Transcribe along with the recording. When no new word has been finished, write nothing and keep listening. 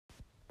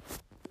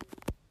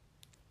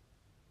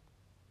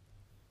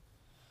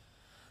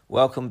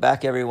Welcome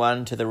back,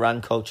 everyone, to the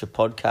Run Culture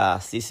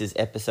Podcast. This is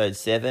episode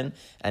 7,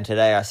 and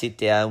today I sit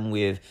down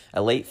with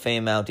elite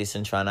female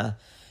distance runner,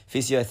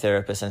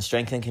 physiotherapist and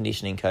strength and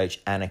conditioning coach,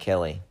 Anna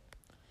Kelly.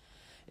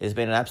 It has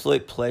been an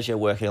absolute pleasure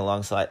working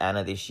alongside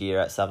Anna this year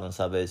at Southern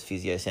Suburbs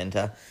Physio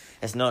Centre,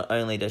 as not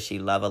only does she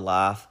love a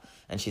laugh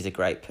and she's a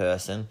great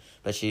person,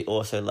 but she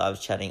also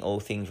loves chatting all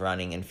things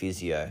running and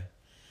physio.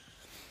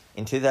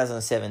 In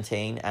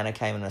 2017, Anna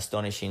came in an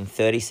astonishing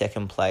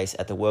 32nd place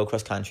at the World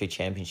Cross Country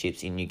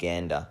Championships in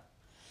Uganda.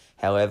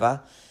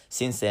 However,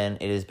 since then,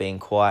 it has been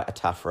quite a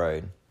tough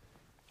road.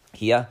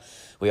 Here,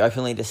 we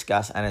openly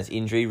discuss Anna's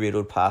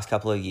injury-riddled past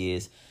couple of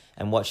years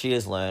and what she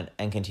has learned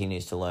and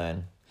continues to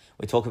learn.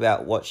 We talk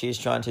about what she is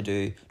trying to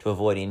do to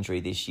avoid injury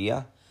this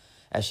year,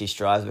 as she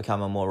strives to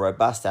become a more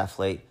robust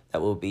athlete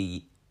that will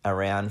be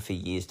around for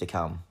years to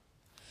come.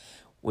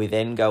 We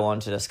then go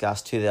on to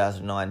discuss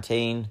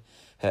 2019,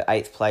 her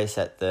 8th place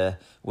at the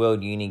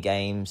World Uni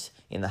Games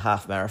in the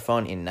half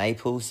marathon in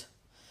Naples,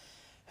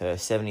 her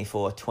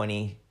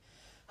 74:20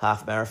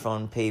 half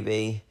marathon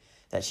PB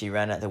that she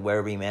ran at the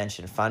Werribee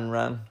Mansion Fun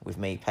Run with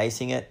me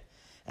pacing it,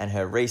 and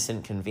her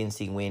recent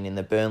convincing win in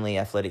the Burnley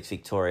Athletics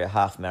Victoria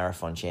Half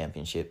Marathon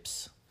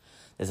Championships.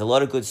 There's a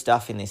lot of good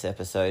stuff in this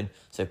episode,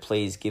 so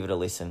please give it a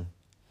listen.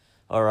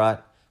 Alright,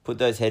 put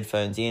those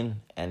headphones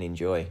in and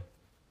enjoy.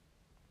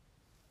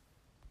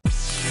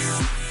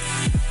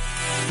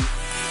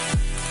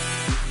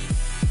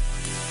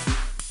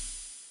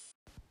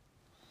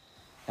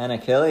 Anna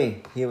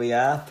Kelly, here we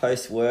are,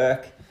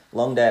 post-work,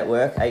 long day at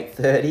work,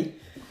 8:30.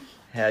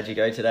 How'd you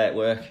go today at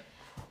work?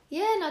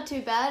 Yeah, not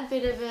too bad.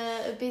 Bit of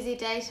a busy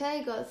day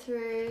today. Got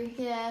through,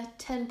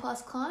 10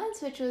 plus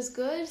clients, which was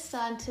good.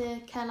 Starting to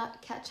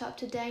catch up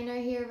to Dano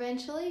here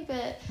eventually.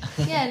 But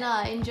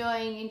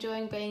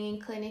enjoying being in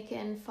clinic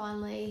and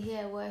finally,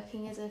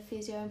 working as a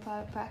physio in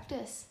private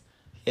practice.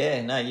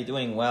 Yeah, no, you're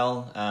doing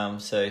well.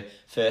 So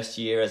first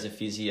year as a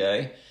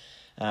physio,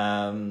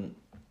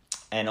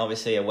 and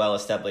obviously a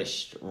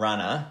well-established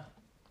runner.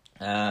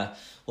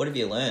 What have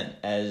you learned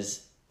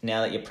as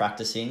now that you're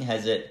practicing?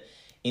 Has it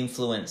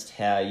influenced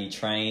how you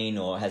train,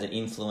 or has it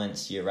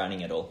influenced your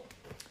running at all?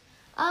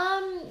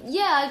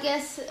 I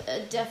guess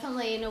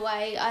definitely in a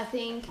way. I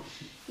think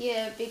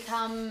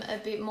become a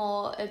bit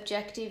more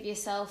objective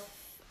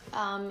yourself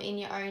in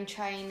your own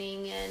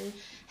training and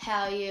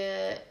how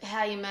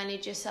you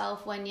manage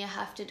yourself when you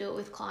have to do it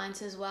with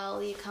clients as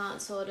well. You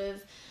can't sort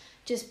of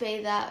just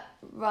be that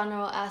runner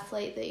or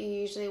athlete that you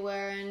usually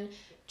were and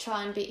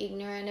try and be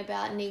ignorant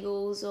about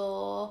niggles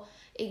or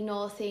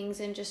ignore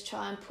things and just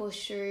try and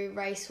push through,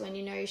 race when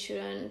you know you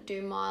shouldn't,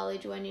 do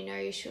mileage when you know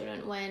you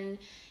shouldn't, when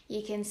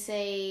you can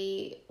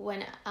see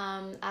when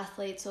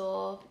athletes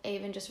or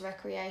even just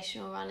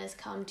recreational runners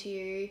come to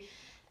you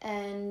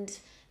and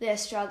they're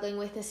struggling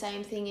with the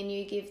same thing and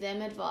you give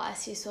them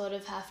advice. You sort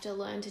of have to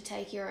learn to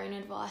take your own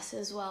advice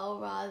as well,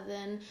 rather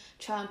than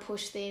try and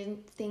push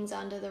things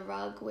under the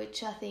rug,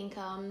 which I think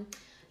a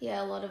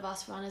lot of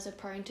us runners are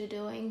prone to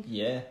doing.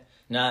 Yeah,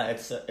 no,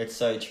 it's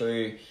so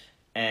true.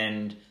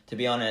 And to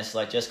be honest,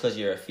 like, just because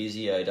you're a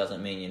physio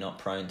doesn't mean you're not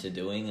prone to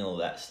doing all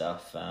that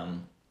stuff.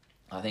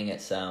 I think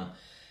it's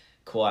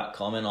quite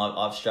common.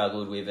 I've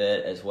struggled with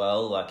it as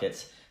well. Like,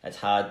 it's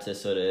hard to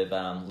sort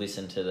of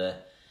listen to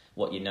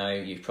what you know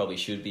you probably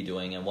should be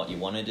doing and what you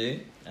want to do.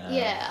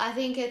 I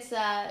think it's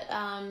that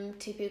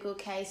typical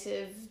case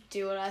of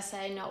do what I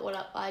say, not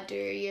what I do.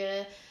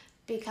 You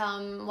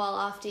become,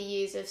 after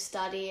years of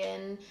study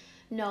and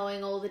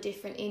knowing all the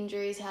different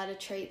injuries, how to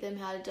treat them,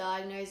 how to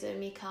diagnose them,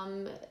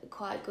 become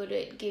quite good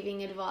at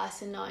giving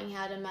advice and knowing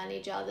how to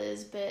manage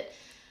others. But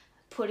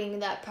putting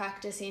that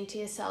practice into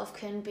yourself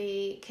can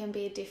be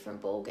a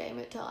different ball game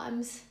at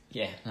times.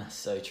 Yeah, that's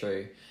so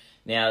true.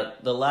 Now,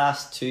 the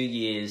last 2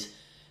 years,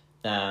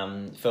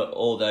 for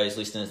all those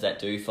listeners that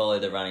do follow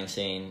the running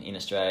scene in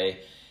Australia,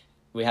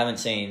 we haven't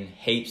seen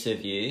heaps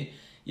of you.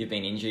 You've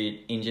been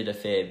injured a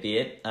fair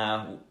bit.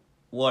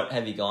 What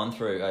have you gone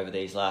through over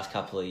these last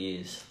couple of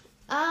years?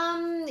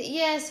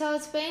 So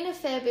it's been a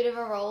fair bit of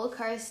a roller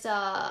coaster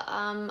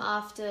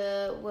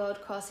after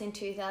World Cross in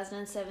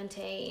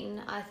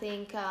 2017. I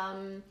think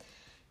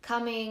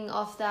coming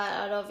off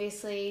that, I'd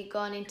obviously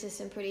gone into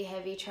some pretty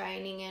heavy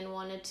training and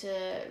wanted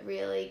to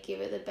really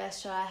give it the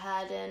best shot I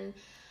had. And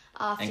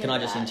can I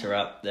just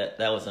interrupt? That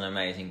was an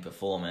amazing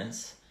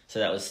performance. So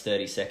that was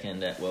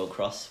 32nd at World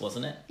Cross,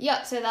 wasn't it?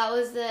 Yep, so that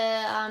was the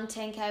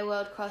 10K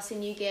World Cross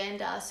in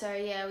Uganda. So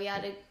we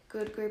had a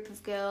good group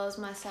of girls,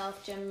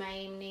 myself, Jem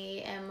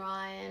Mamney, Em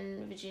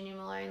Ryan, Virginia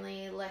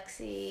Maloney,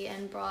 Lexi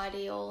and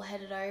Bridie all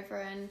headed over,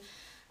 and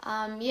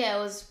it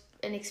was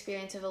an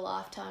experience of a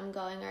lifetime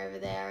going over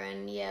there,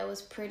 and it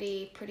was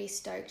pretty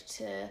stoked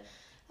to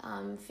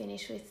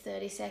finish with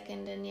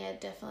 32nd, and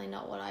definitely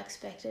not what I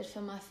expected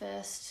for my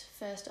first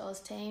Oz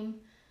team.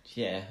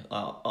 Yeah,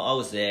 I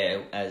was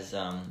there as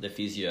the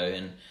physio,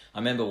 and I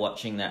remember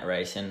watching that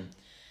race, and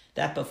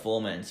that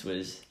performance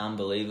was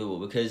unbelievable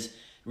because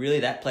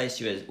really that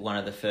placed you as one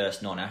of the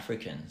first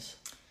non-Africans.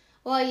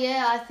 Well,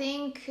 yeah, I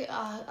think,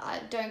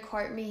 don't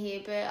quote me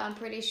here, but I'm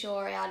pretty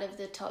sure out of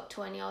the top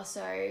 20 or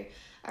so,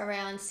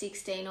 around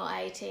 16 or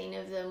 18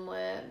 of them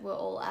were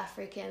all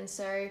African.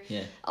 So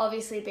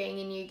obviously being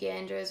in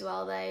Uganda as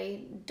well,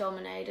 they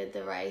dominated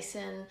the race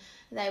and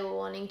they were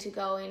wanting to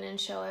go in and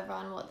show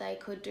everyone what they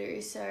could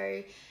do.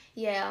 So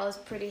yeah, I was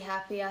pretty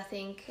happy. I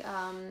think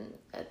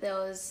there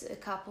was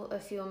a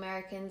few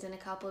Americans and a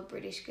couple of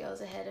British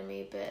girls ahead of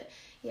me, but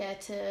yeah,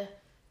 to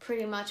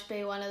pretty much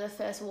be one of the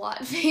first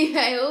white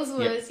females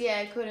was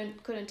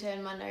couldn't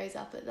turn my nose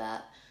up at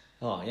that.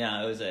 Oh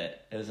yeah, it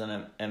was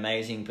an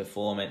amazing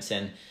performance,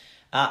 and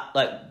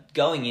like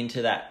going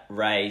into that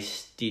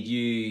race, did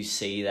you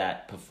see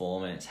that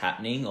performance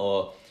happening,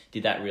 or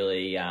did that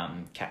really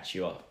catch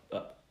you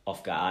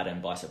off guard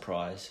and by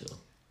surprise? Or?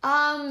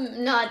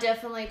 No, it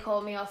definitely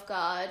caught me off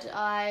guard.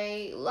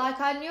 I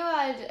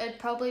knew it'd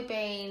probably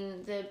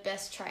been the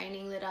best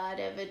training that I'd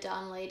ever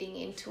done leading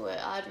into it.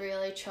 I'd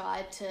really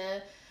tried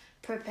to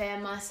prepare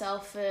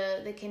myself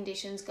for the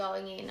conditions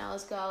going in. I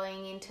was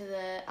going into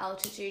the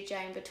altitude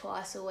chamber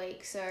twice a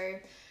week, so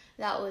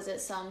that was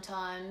at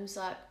sometimes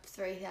like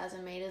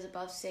 3,000 meters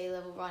above sea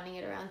level, running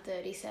at around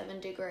 37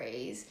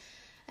 degrees.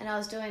 And I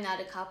was doing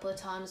that a couple of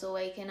times a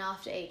week, and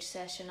after each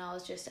session I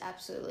was just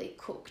absolutely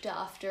cooked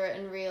after it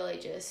and really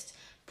just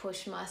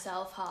pushed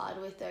myself hard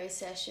with those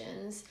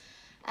sessions.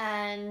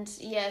 And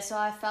yeah, so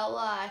I felt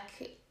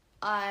like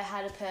I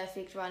had a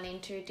perfect run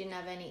into, didn't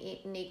have any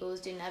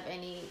niggles, didn't have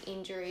any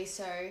injuries.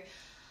 So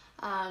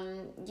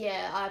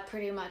I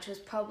pretty much was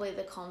probably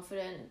the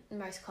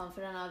most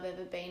confident I've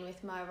ever been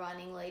with my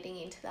running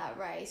leading into that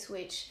race,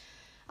 which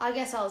I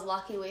guess I was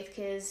lucky with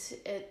because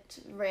it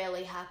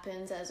rarely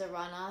happens as a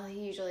runner.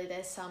 Usually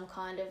there's some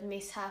kind of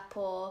mishap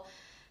or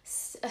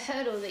a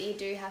hurdle that you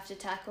do have to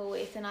tackle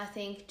with, and I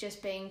think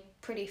just being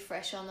pretty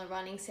fresh on the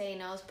running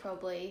scene, I was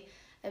probably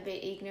a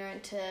bit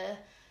ignorant to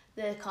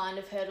the kind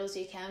of hurdles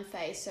you can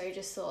face, so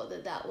just thought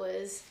that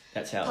was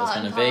that's how it was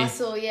going to be.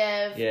 Parcel,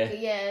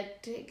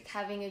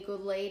 having a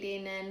good lead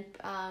in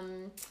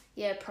and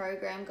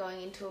program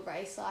going into a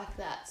race like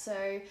that.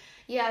 So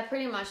yeah, I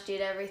pretty much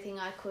did everything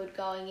I could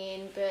going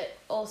in, but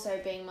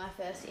also being my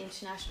first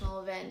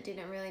international event,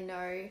 didn't really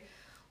know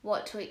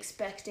what to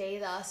expect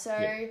either.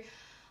 So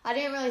I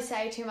didn't really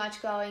say too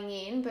much going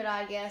in, but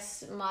I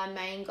guess my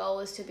main goal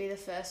was to be the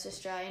first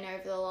Australian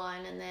over the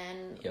line, and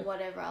then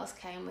whatever else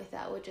came with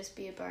that would just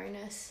be a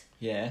bonus.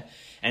 Yeah.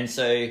 And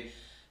so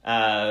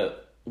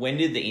when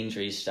did the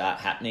injuries start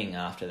happening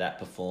after that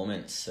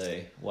performance? So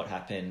what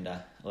happened?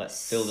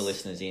 Let's fill the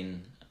listeners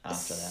in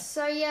after that.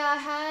 So yeah, I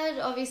had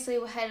obviously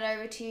headed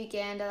over to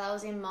Uganda. That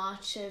was in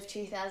March of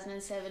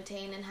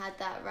 2017 and had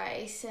that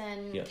race,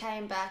 and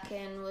came back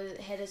and was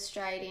headed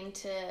straight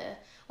into...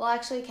 Well, I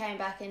actually came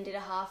back and did a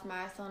half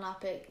marathon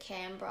up at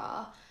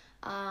Canberra.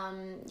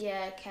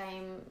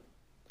 Came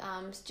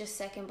just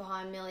second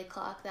behind Millie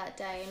Clark that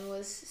day and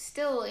was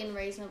still in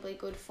reasonably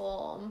good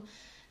form.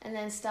 And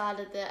then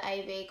started the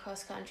AV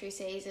cross-country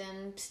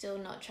season, still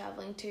not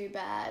travelling too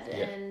bad. Yeah.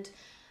 And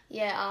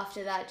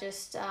after that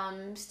just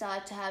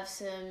started to have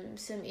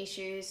some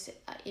issues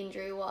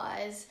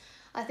injury-wise.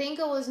 I think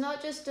it was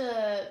not just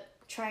a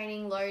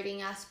training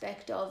loading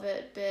aspect of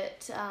it,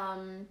 but...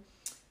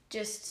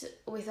 just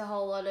with a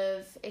whole lot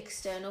of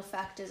external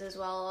factors as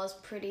well. I was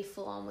pretty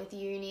full on with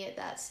uni at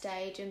that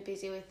stage and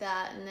busy with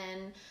that, and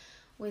then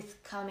with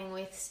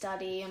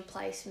study and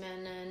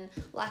placement and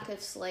lack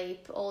of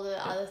sleep, all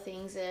the other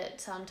things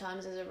that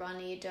sometimes as a runner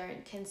you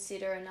don't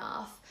consider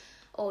enough,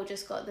 all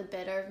just got the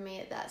better of me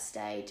at that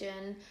stage.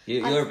 And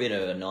you're a bit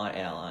of a night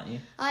owl, aren't you?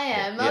 I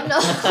am. Yeah. I'm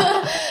not.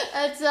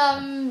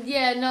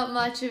 It's not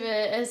much of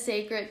a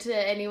secret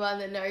to anyone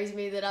that knows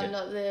me that I'm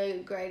not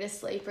the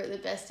greatest sleeper at the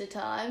best of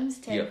times.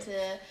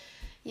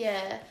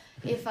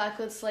 If I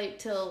could sleep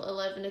till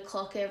 11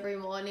 o'clock every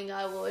morning,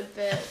 I would.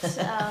 But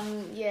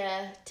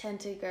tend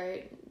to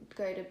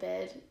go to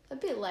bed a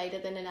bit later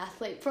than an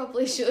athlete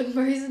probably should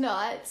most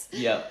nights.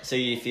 Yeah. So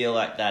you feel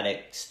like that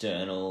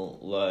external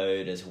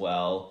load as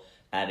well,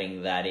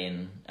 adding that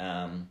in,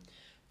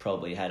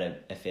 probably had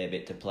a fair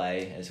bit to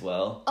play as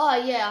well. Oh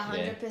yeah,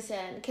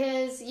 100%.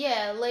 Because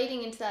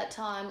leading into that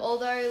time,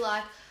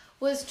 although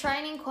was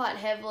training quite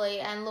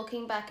heavily, and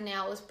looking back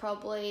now, it was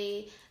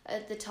probably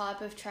the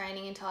type of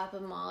training and type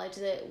of mileage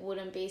that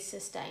wouldn't be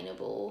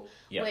sustainable,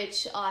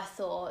 which I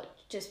thought,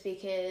 just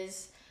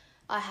because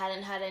I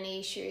hadn't had any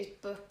issues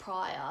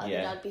prior,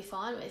 that I'd be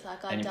fine with.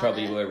 And you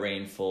probably were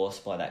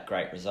reinforced by that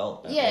great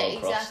result.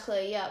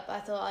 Exactly. Yep. I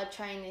thought I'd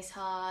train this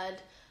hard.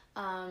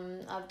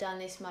 I've done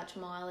this much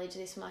mileage,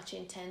 this much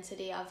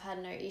intensity. I've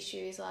had no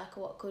issues.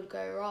 What could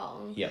go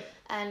wrong? Yep.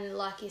 And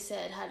like you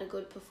said, had a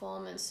good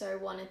performance, so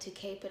wanted to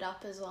keep it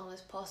up as long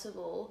as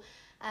possible.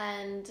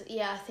 And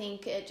I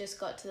think it just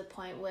got to the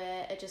point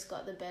where it just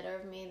got the better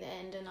of me in the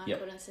end, and I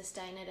couldn't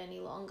sustain it any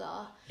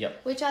longer. Yep.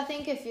 Which I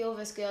think a few of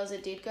us girls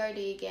that did go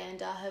to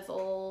Uganda have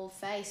all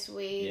faced.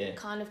 We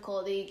kind of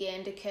call it the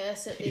Uganda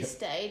curse at this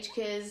stage,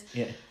 because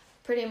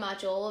pretty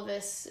much all of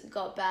us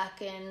got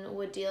back and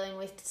were dealing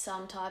with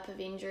some type of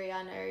injury.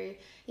 I know,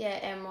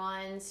 Em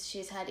Ryan's,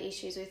 she's had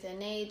issues with her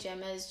knee.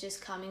 Gemma's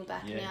just coming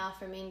back now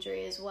from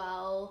injury as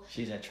well.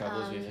 She's had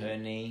troubles with her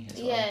knee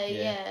as well.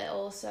 Yeah,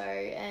 also.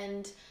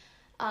 And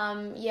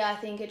I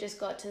think it just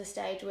got to the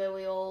stage where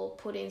we all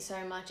put in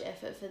so much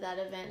effort for that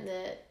event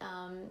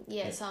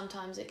that,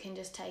 sometimes it can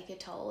just take a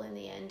toll in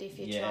the end if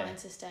you try and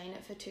sustain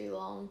it for too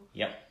long.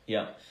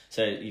 Yep.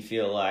 So you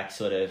feel like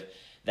sort of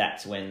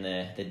that's when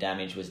the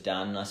damage was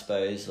done, I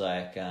suppose.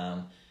 Like,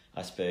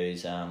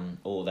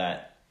 all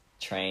that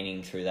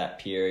training through that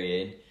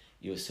period,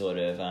 you were sort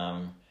of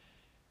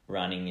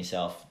running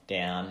yourself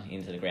down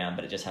into the ground,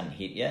 but it just hadn't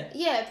hit yet.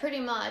 Yeah, pretty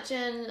much.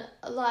 And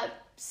like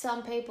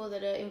some people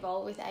that are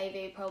involved with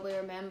AV probably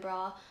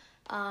remember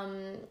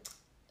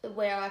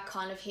where I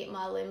kind of hit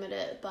my limit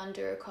at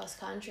Bundoora cross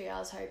country. I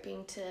was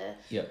hoping to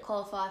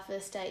qualify for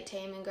the state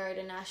team and go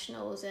to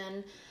nationals,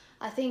 and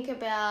I think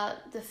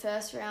about the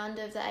first round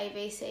of the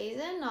AV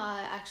season,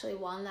 I actually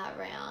won that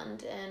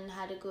round and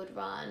had a good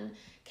run,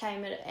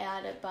 came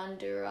out at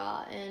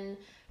Bundoora and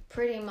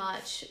pretty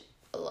much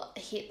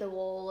hit the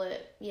wall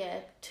at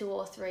 2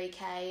 or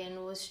 3k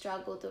and was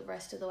struggled the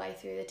rest of the way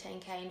through the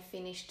 10k and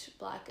finished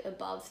like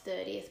above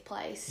 30th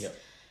place.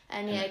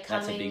 And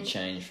that's a big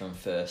change from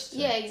first.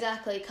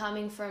 Exactly.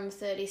 Coming from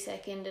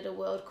 32nd at a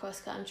World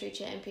Cross Country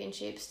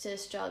Championships to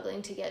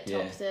struggling to get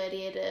top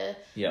 30 at a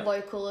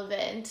local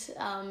event.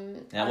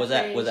 Now, was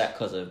that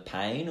because of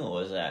pain, or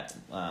was that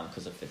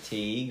because of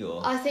fatigue?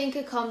 Or I think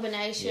a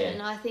combination.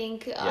 I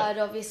think I'd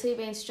obviously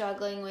been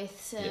struggling with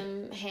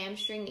some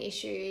hamstring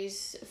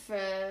issues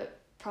for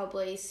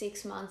probably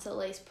 6 months at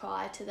least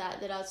prior to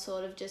that I'd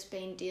sort of just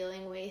been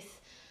dealing with.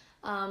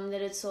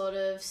 That had sort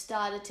of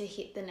started to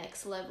hit the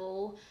next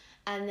level,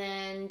 and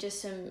then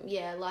just some,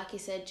 like you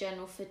said,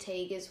 general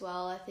fatigue as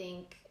well. I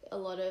think a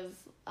lot of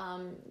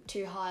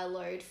too high a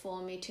load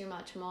for me, too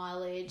much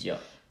mileage.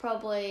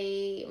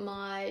 Probably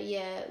my,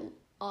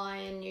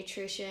 iron,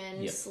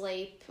 nutrition,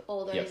 sleep,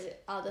 all those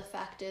other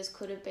factors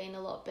could have been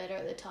a lot better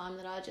at the time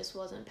that I just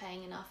wasn't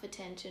paying enough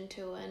attention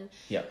to. And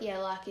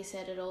like you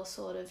said, it all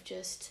sort of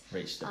just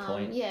reached the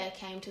point.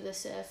 Came to the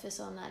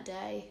surface on that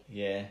day.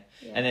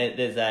 And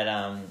there's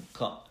that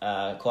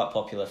quite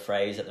popular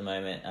phrase at the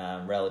moment,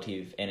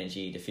 relative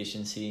energy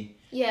deficiency.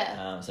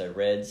 So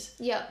REDS.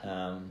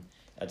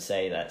 I'd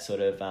say that sort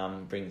of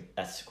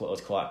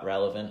was quite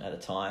relevant at the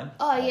time.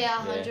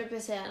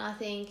 100%. I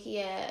think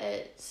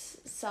it's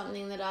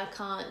something that I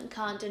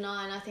can't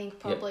deny, and I think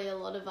probably a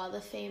lot of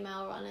other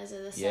female runners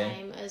are the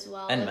same as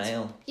well. And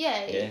male.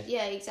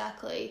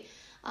 Exactly.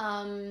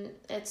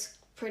 It's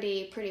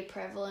pretty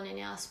prevalent in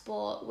our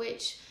sport,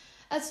 which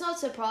it's not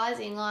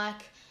surprising.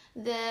 Like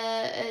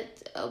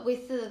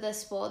with the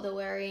sport that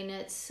we're in,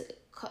 it's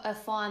a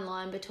fine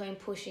line between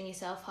pushing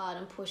yourself hard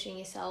and pushing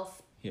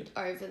yourself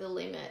over the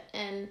limit,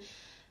 and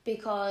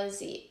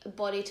because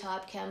body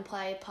type can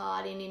play a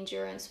part in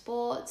endurance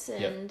sports,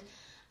 and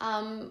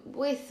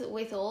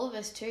with all of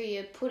us too,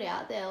 you're put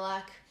out there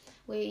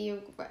you're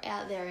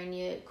out there in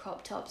your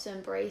crop tops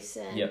and briefs,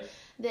 and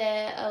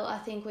there I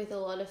think with a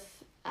lot of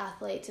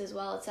athletes as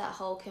well, it's that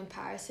whole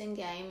comparison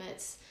game.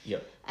 It's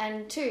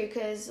and too,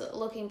 because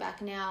looking back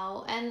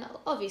now, and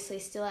obviously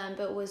still am,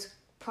 but was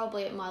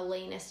probably at my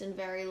leanest and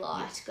very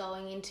light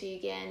going into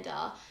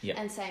Uganda.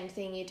 And same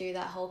thing, you do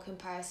that whole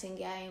comparison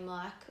game,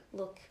 like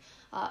look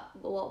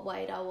what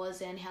weight I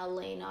was and how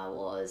lean I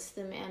was,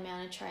 the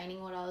amount of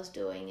training, what I was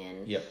doing,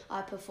 and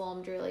I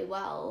performed really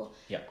well.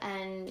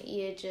 And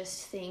you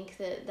just think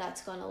that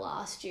that's going to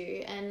last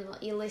you, and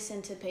you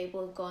listen to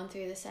people who've gone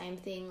through the same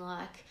thing,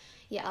 like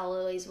your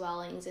Eloise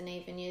Wellings and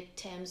even your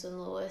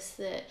Tamsin Lewis,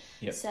 that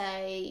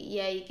say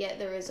you get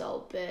the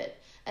result, but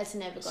it's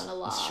never going to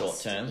last. Short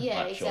term.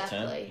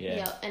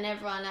 Exactly. And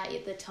everyone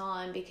at the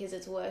time, because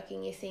it's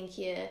working, you think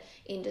you're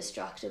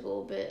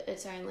indestructible, but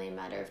it's only a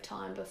matter of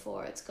time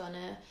before it's going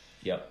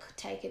to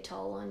take a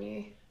toll on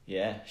you.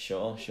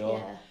 Sure.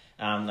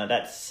 No,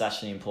 that's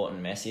such an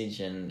important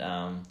message, and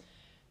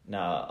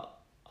I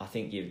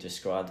think you've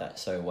described that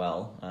so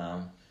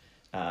well.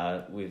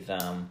 With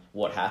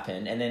what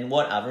happened, and then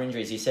what other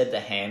injuries? You said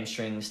the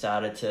hamstring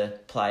started to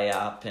play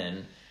up,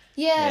 and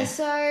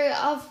so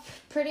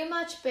I've pretty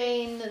much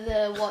been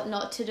the what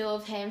not to do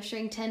of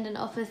hamstring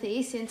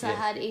tendinopathy since I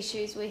had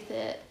issues with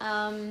it.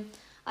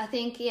 I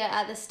think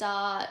at the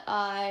start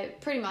I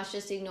pretty much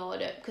just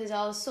ignored it because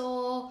I was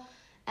sore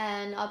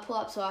and I pull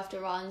up sore after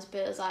runs,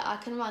 but it was like I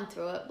can run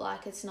through it,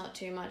 like it's not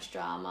too much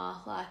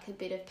drama, like a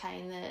bit of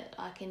pain that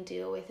I can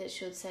deal with, it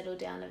should settle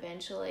down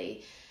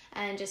eventually.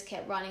 And just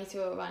kept running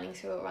through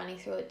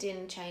it,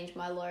 didn't change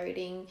my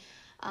loading.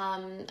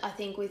 I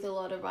think with a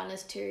lot of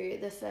runners too,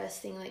 the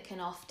first thing that can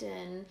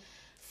often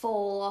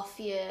fall off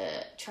your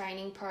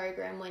training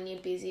program when you're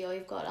busy or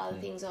you've got other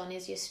things on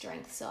is your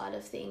strength side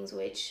of things,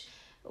 which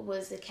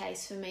was the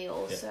case for me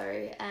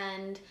also.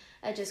 And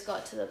it just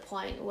got to the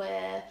point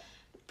where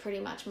pretty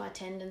much my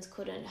tendons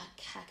couldn't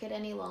hack it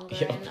any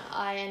longer, and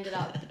I ended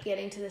up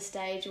getting to the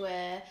stage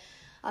where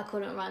I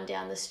couldn't run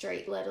down the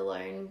street, let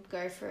alone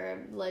go for a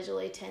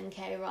leisurely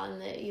 10K run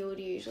that you would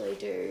usually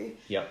do.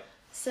 Yep.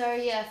 So,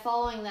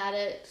 following that,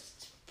 it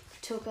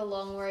took a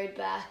long road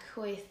back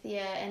with,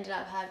 ended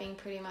up having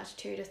pretty much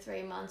 2 to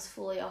 3 months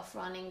fully off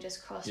running,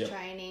 just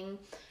cross-training.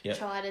 Yep.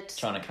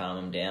 Trying to calm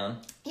them down.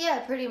 Yeah,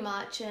 pretty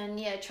much.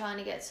 And, trying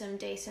to get some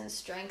decent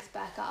strength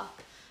back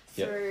up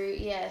through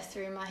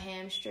my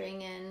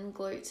hamstring and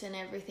glutes and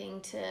everything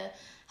to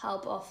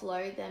help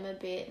offload them a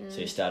bit. And so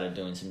you started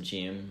doing some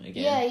gym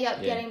again?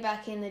 Getting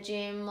back in the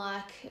gym.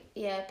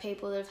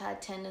 People that have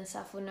had tendon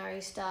stuff will know you're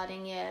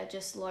starting,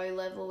 just low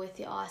level with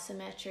your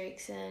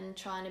isometrics and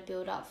trying to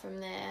build up from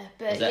there.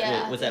 But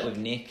was that with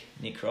Nick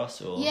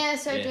Cross? Or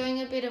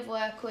doing a bit of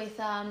work with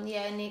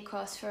Nick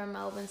Cross from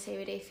Melbourne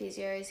CBD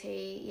Physios.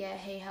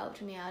 He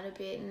helped me out a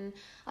bit, and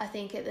I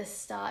think at the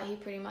start he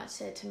pretty much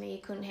said to me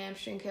you couldn't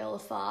hamstring curl a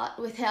fart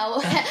with how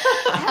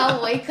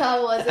weak I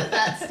was at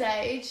that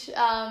stage.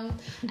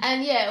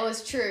 And it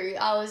was true.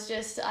 I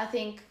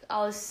think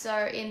I was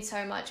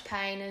so much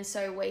pain and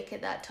so weak at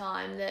that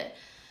time that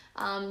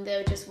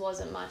there just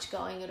wasn't much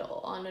going at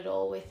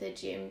all with the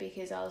gym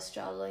because I was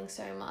struggling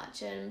so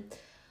much. And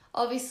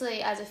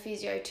obviously as a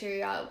physio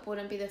too, I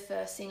wouldn't be the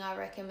first thing I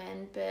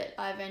recommend, but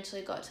I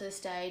eventually got to the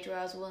stage where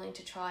I was willing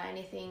to try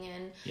anything,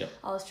 and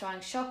I was trying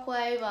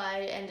Shockwave.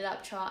 I ended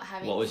up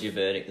having... What was your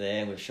verdict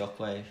there with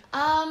Shockwave?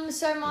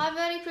 So my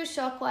verdict with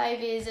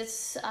Shockwave is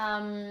it's...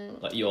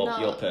 like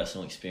your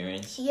personal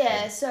experience?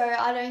 Yeah, so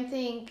I don't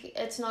think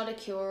it's not a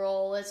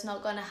cure-all. It's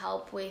not going to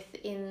help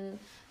in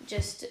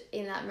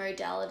that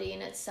modality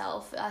in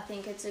itself. I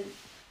think it's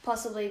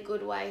possibly a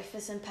good way for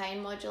some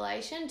pain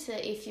modulation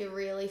if you're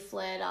really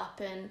flared up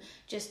and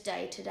just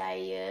day to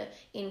day you're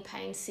in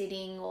pain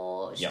sitting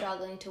or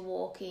struggling to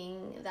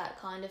walking, that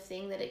kind of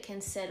thing, that it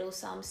can settle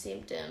some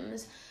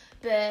symptoms.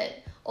 But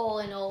all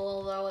in all,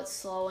 although it's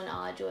slow and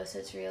arduous,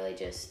 it's really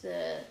just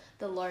the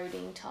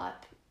loading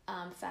type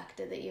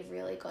factor that you've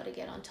really got to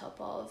get on top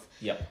of.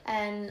 Yep.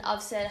 And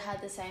I've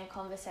had the same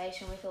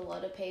conversation with a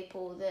lot of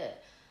people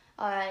that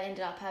I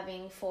ended up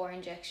having 4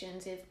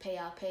 injections of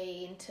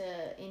PRP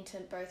into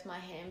both my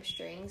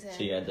hamstrings. And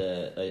so you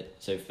had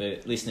so for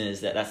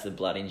listeners, that's the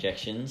blood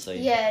injection. So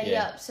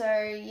yep. So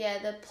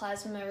the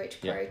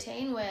plasma-rich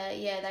protein, where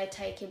they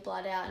take your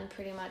blood out and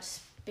pretty much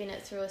spin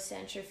it through a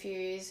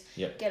centrifuge,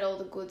 get all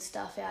the good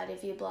stuff out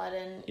of your blood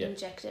and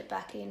inject it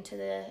back into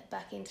the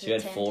tendon. So you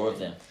had 4 of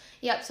them.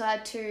 Yep. So I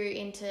had 2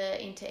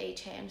 into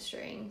each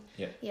hamstring.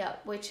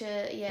 Yep. Which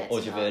what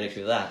was your verdict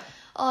with that?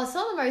 Oh, it's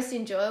not the most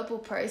enjoyable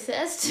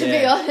process, to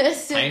be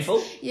honest. Painful?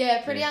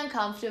 Pretty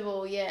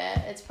uncomfortable,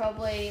 It's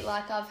probably,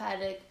 I've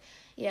had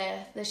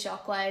the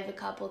Shockwave, a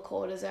couple of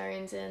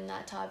cortisones and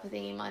that type of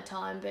thing in my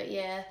time. But,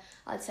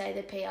 I'd say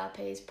the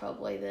PRP is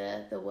probably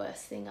the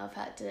worst thing I've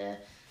had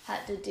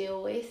to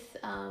deal with,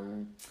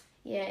 in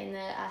the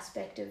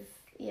aspect of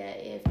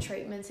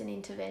treatments and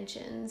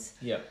interventions.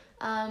 Yep.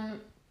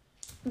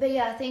 But,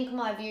 I think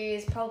my view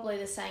is probably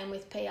the same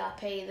with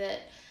PRP,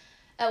 that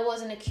it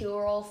wasn't a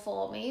cure-all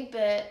for me,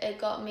 but it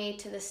got me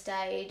to the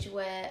stage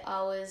where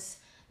I was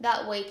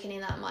that weak and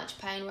in that much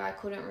pain where I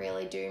couldn't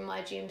really do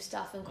my gym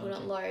stuff and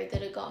couldn't load,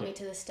 that it got me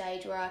to the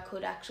stage where I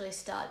could actually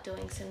start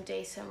doing some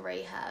decent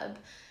rehab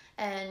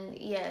and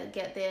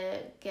get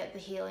the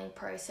healing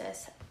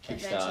process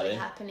eventually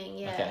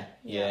happening.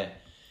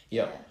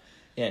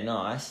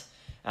 Nice.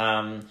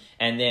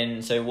 And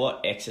then, so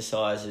what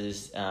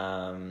exercises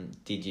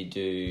did you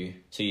do?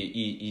 So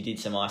you did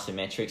some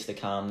isometrics to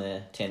calm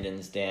the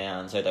tendons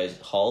down. So those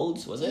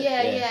holds, was it?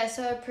 Yeah.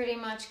 So I pretty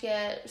much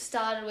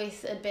started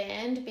with a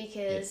band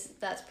because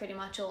that's pretty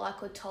much all I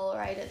could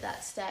tolerate at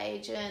that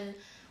stage. And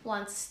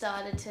once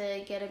started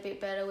to get a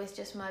bit better with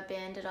just my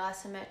banded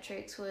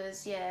isometrics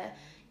was,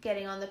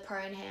 getting on the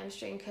prone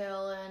hamstring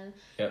curl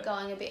and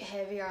going a bit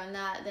heavier on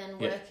that, then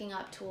working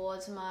up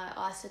towards my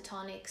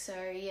isotonic. So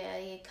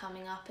you're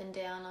coming up and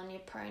down on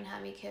your prone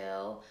hammy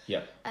curl.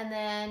 And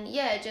then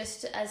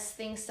just as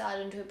things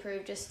started to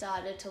improve, just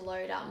started to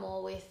load up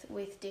more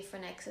with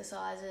different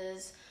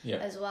exercises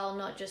as well,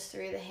 not just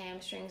through the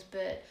hamstrings,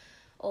 but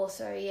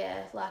also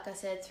like I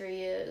said,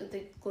 through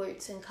the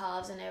glutes and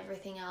calves and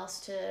everything else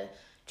to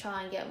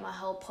try and get my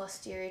whole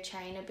posterior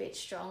chain a bit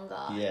stronger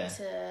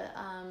to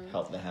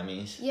help the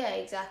hammies. Yeah,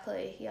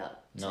 exactly.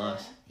 Yep.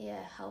 Nice. To,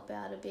 help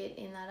out a bit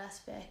in that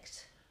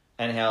aspect.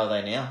 And how are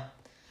they now?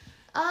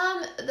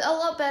 A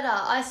lot better.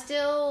 I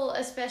still,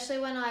 especially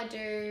when I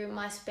do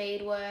my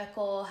speed work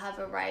or have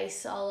a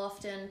race, I'll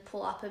often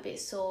pull up a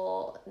bit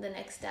sore the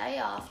next day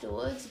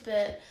afterwards.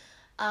 But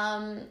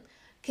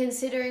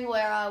considering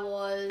where I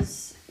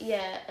was,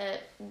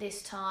 at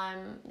this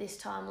time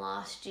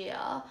last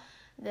year,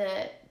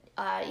 that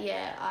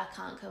I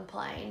can't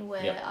complain,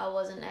 where I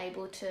wasn't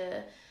able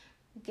to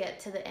get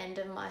to the end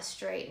of my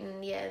street,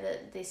 and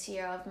that this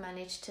year I've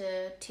managed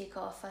to tick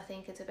off, I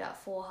think it's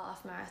about 4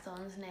 half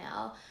marathons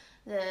now,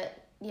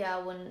 that I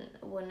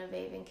wouldn't have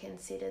even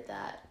considered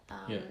that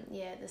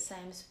the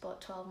same spot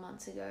 12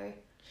 months ago.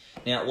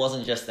 Now, it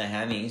wasn't just the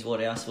hammies,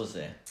 what else was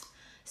there?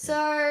 So,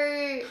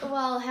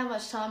 well, how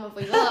much time have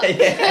we got?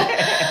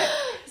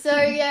 So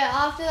yeah,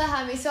 after the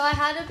hammies, so I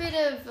had a bit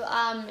of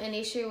an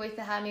issue with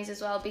the hammies as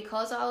well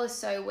because I was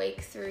so weak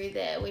through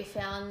there. We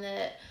found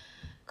that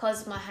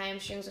because my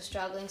hamstrings were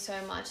struggling so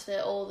much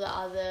that all the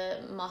other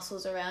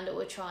muscles around it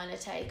were trying to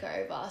take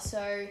over.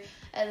 So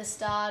at the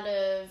start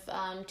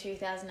of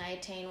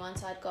 2018,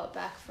 once I'd got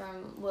back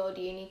from World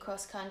Uni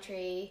Cross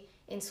Country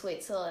in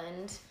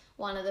Switzerland,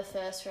 one of the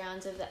first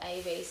rounds of the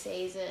AV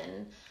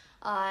season,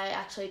 I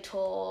actually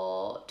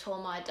tore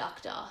my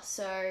adductor.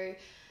 So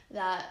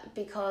that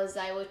because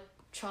they were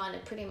trying to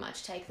pretty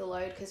much take the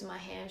load because my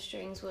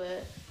hamstrings were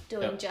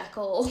doing jack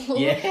all.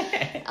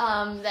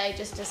 Yeah. They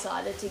just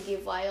decided to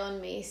give way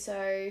on me. So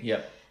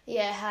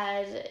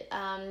had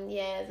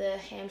the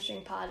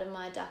hamstring part of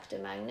my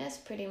adductor magnus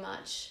pretty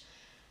much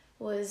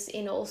was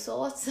in all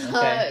sorts.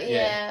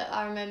 Okay,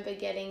 I remember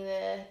getting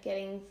the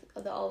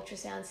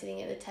ultrasound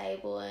sitting at the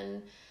table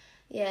and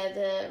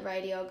the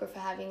radiographer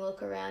having a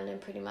look around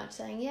and pretty much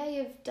saying,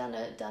 you've done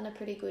a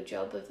pretty good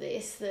job of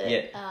this.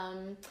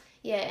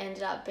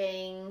 Ended up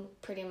being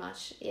pretty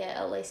much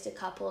at least a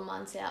couple of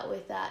months out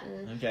with that,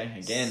 and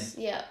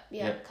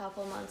a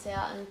couple of months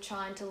out and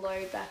trying to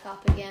load back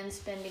up again,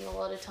 spending a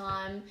lot of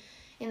time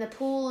in the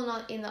pool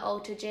and in the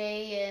Ultra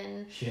G,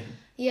 and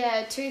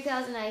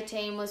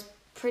 2018 was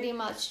pretty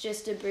much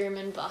just a boom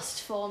and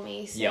bust for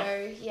me.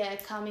 So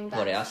coming back.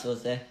 What else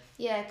was there?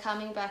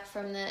 Coming back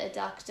from the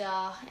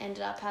adductor,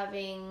 ended up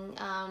having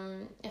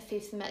a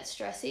 5th Met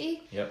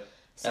stressy. Yep.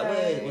 So,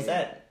 was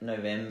that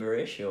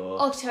November-ish or?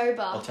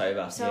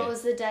 October. So it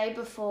was the day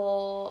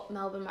before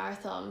Melbourne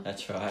Marathon.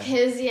 That's right.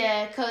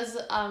 Because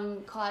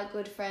I'm quite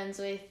good friends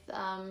with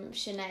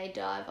Sinead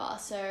Diver.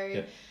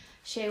 So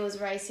she was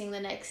racing the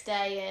next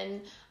day,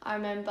 and I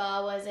remember I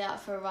was out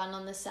for a run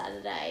on the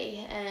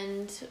Saturday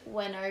and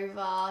went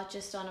over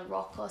just on a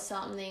rock or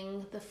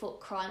something. The foot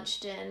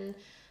crunched and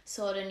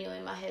sort of knew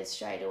in my head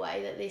straight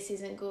away that this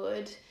isn't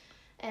good.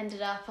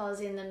 Ended up, I was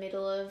in the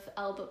middle of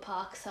Albert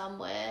Park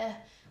somewhere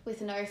with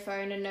no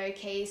phone and no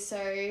keys,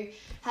 so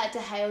had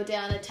to hail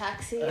down a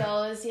taxi.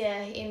 I was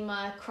in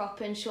my crop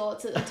and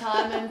shorts at the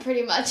time and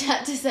pretty much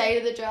had to say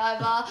to the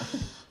driver,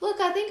 look,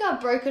 I think I've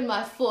broken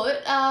my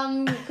foot,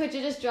 could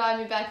you just drive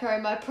me back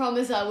home? I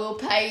promise I will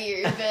pay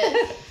you,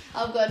 but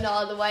I've got no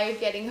other way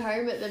of getting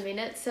home at the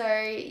minute. So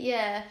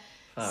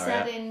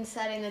sat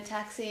in the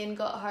taxi and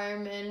got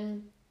home,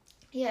 and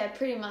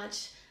pretty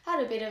much had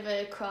a bit of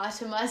a cry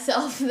to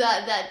myself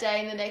that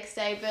day and the next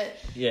day, but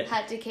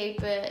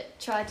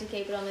tried to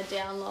keep it on the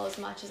down low as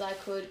much as I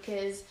could,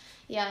 because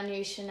I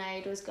knew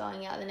Sinead was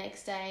going out the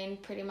next day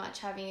and pretty much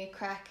having a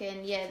crack,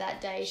 and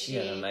that day she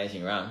had an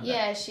amazing run.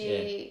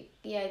 She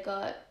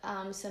got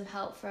some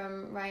help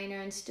from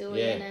Raina and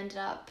Stewie and ended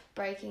up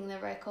breaking the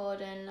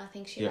record, and I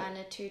think she ran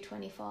a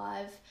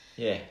 2:25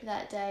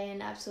 that day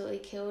and absolutely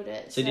killed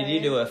it. So did you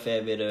do a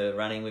fair bit of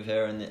running with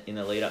her in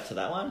the lead up to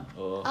that one,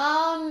 or?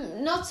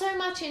 Not so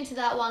much into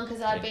that one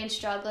because I'd been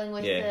struggling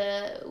with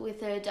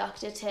the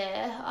adductor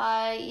tear.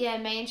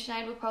 Me and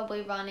Sinead were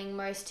probably running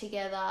most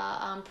together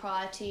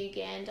prior to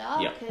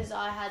Uganda because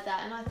I had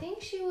that, and I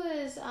think she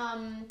was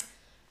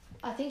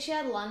I think she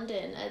had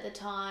London at the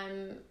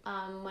time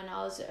when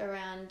I was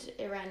around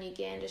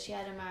Uganda. She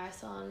had a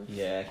marathon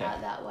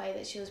out that way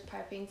that she was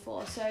prepping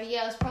for. So, it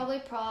was probably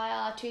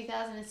prior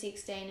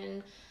 2016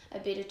 and a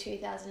bit of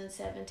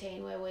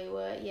 2017 where we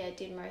were,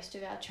 did most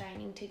of our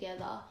training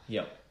together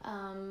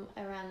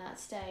around that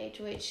stage,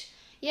 which...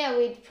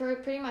 we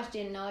pretty much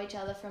didn't know each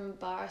other from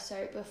bar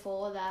soap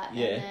before that.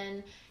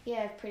 And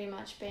then, pretty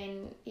much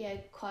been,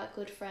 quite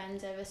good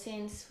friends ever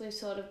since. We've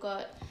sort of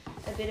got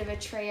a bit of a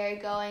trio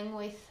going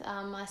with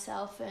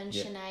myself and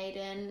Sinead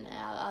and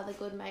our other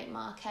good mate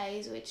Mark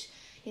Hayes, which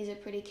is a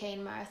pretty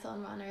keen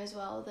marathon runner as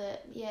well,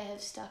 that,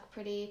 have stuck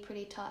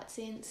pretty tight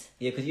since.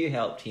 Yeah, because you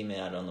helped him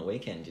out on the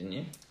weekend, didn't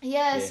you?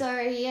 So,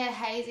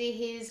 Hazy,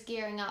 he's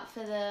gearing up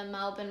for the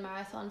Melbourne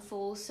Marathon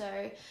full,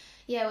 so...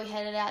 we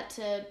headed out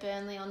to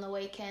Burnley on the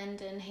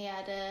weekend, and he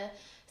had a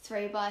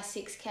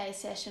 3x6k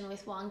session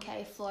with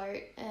 1k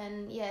float,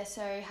 and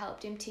so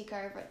helped him tick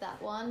over at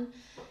that one.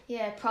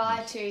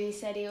 Prior to, he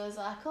said he was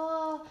like,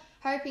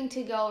 hoping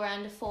to go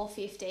around a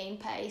 4:15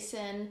 pace,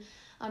 and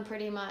I'm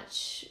pretty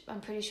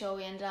sure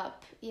we ended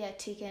up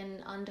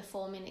ticking under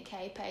 4-minute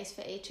k pace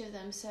for each of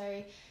them.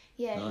 So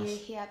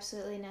nice. he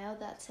absolutely nailed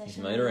that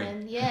session. He's motoring.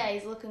 And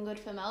he's looking good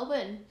for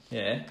Melbourne.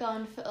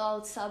 Going for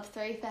old sub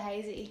 3 for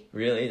Hazy.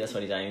 Really? That's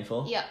what he's aiming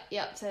for?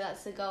 Yep. So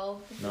that's the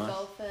goal. Nice. The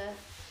goal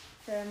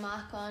for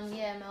Mark on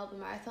Melbourne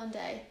Marathon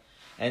Day.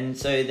 And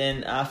so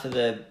then after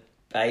the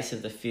base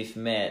of the 5th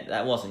Met,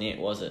 that wasn't it,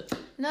 was it?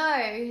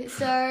 No.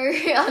 So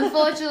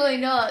unfortunately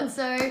not.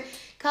 So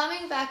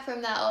coming back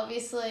from that,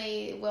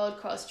 obviously World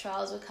Cross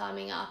Trials were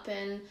coming up,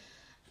 and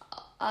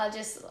I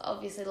just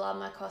obviously love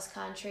my cross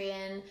country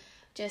and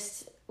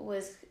just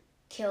was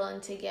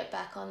killing to get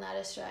back on that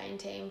Australian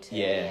team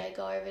to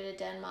go over to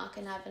Denmark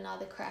and have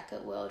another crack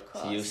at World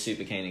Cross. So you're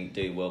super keen to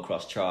do World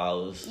Cross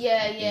trials in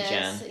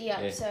Jan?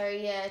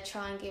 So,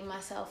 try and give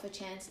myself a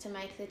chance to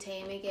make the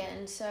team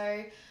again.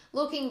 So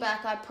looking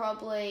back, I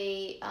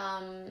probably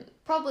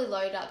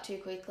loaded up too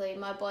quickly.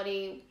 My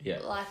body,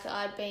 like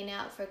I'd been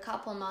out for a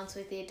couple of months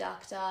with the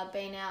adductor, I'd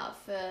been out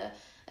for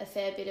a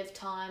fair bit of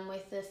time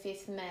with the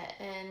fifth Met,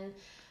 and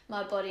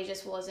my body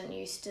just wasn't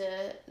used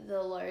to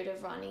the load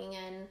of running,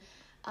 and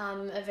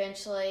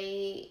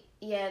eventually,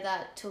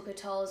 that took a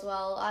toll as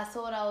well. I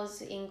thought I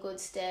was in good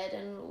stead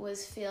and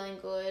was feeling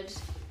good,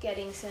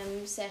 getting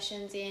some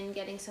sessions in,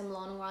 getting some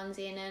long runs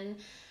in, and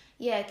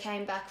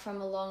came back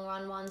from a long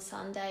run one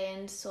Sunday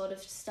and sort of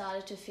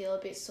started to feel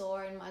a bit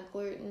sore in my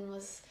glute, and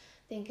was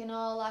thinking,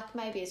 like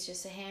maybe it's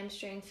just a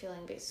hamstring,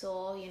 feeling a bit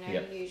sore,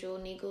 usual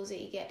niggles that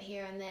you get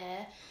here and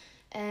there.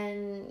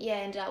 And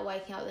ended up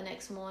waking up the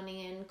next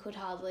morning and could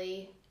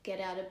hardly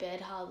get out of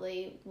bed,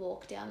 hardly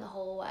walk down the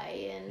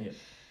hallway, and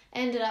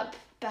ended up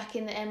back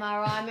in the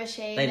MRI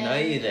machine. They know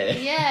you there.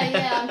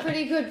 I'm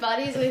pretty good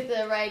buddies with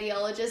the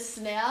radiologists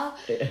now.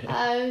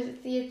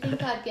 You'd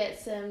think I'd get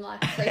some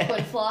like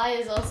frequent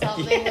flyers or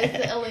something with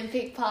the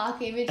Olympic Park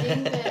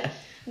imaging, but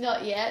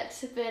not yet.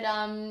 But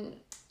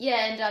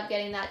ended up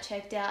getting that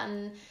checked out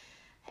and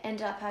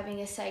ended up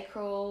having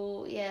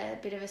a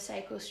bit of a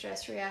sacral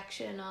stress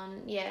reaction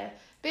on,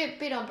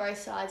 bit on both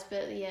sides,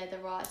 but the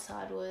right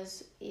side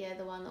was,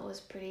 the one that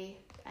was pretty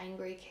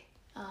angry,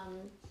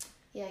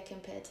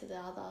 compared to the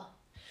other.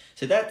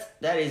 So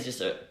that is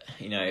just a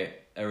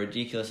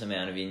ridiculous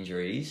amount of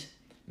injuries.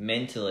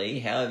 Mentally,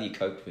 how have you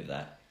coped with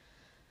that?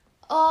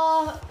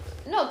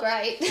 Not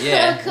great.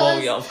 Yeah,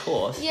 well, of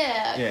course.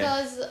 Yeah,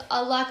 because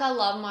I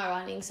love my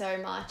running so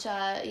much.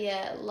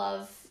 I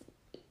love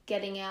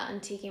getting out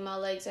and ticking my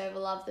legs over,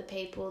 love the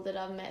people that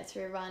I've met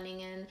through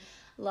running, and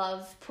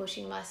love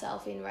pushing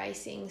myself in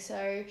racing.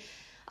 So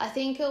I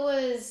think it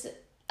was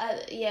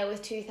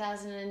with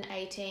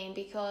 2018,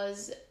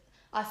 because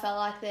I felt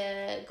like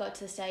there got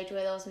to the stage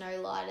where there was no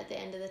light at the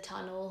end of the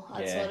tunnel.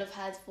 I'd sort of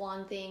had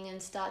one thing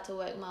and start to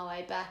work my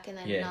way back, and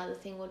then another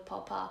thing would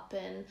pop up,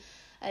 and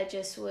it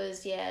just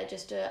was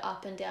just a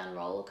up and down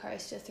roller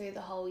coaster through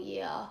the whole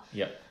year.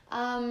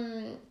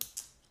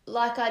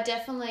 I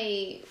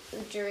definitely,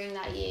 during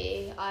that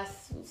year, I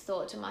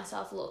thought to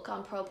myself, look,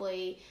 I'm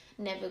probably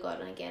never going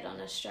to get on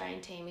an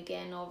Australian team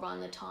again or run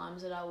the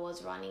times that I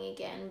was running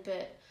again,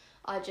 but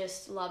I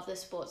just love the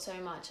sport so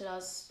much that I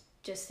was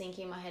just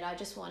thinking in my head, I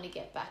just want to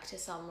get back to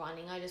some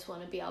running. I just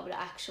want to be able to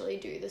actually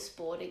do the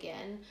sport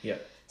again.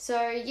 So,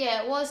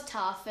 it was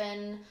tough,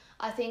 and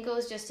I think it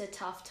was just a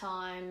tough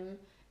time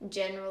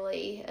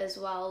generally as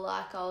well.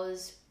 I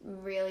was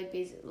really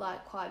busy,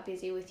 quite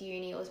busy with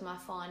uni. It was my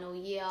final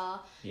year.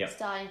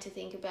 Starting to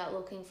think about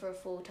looking for a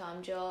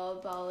full-time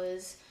job. I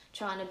was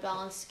trying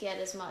to get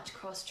as much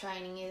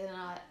cross-training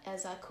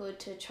as I could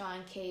to try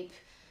and keep,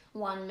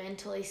 one,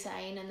 mentally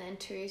sane, and then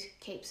two,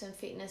 keep some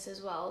fitness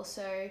as well.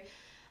 So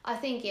I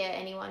think,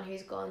 anyone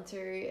who's gone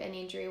through an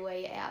injury where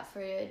you're out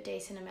for a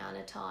decent amount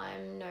of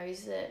time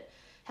knows that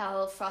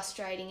how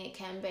frustrating it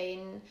can be,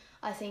 and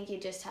I think you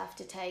just have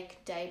to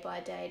take day by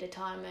day at a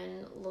time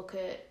and look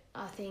at,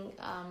 I think,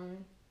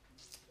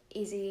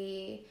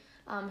 Izzy,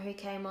 who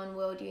came on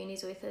World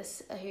Unis with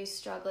us, who's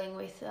struggling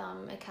with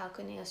a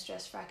calcaneal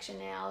stress fracture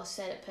now,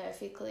 said it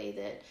perfectly,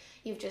 that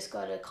you've just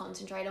got to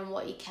concentrate on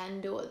what you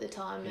can do at the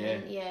time,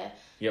 and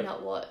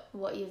not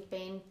what you've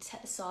been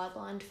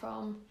sidelined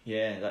from.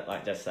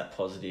 That's that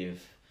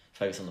positive.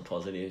 Focus on the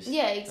positives.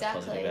 Yeah,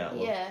 exactly.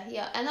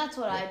 And that's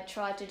what I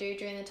tried to do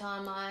during the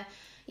time. I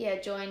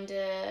joined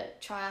a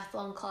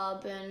triathlon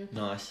club, and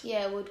nice.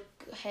 Would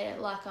head,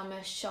 I'm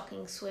a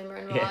shocking swimmer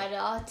and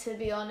rider, to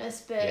be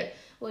honest, but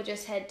we'll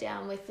just head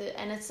down with it,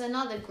 and it's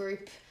another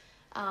group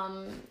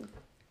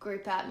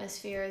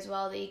atmosphere as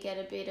well, that you get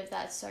a bit of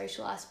that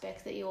social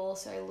aspect that you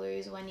also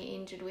lose when you're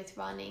injured with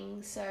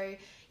running. So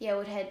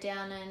would head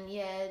down and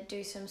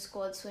do some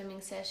squad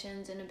swimming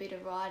sessions and a bit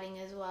of riding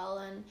as well,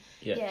 and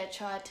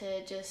try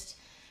to just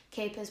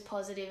keep as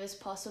positive as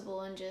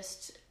possible, and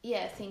just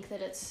think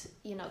that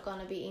you're not going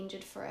to be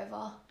injured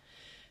forever.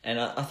 And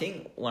I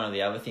think one of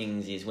the other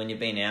things is, when you've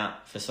been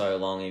out for so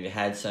long and you've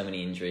had so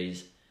many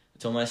injuries,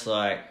 it's almost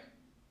like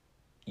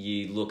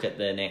you look at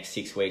the next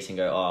 6 weeks and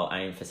go, I'll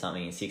aim for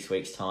something in 6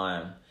 weeks'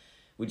 time.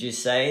 Would you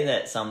say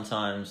that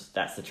sometimes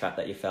that's the trap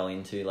that you fell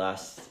into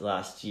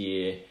last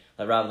year?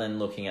 Rather than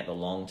looking at the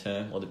long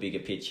term or the bigger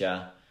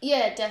picture.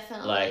 Yeah,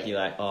 definitely. You're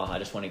I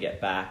just want to get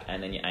back,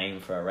 and then you aim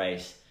for a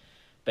race.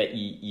 But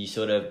you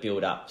sort of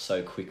build up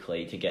so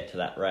quickly to get to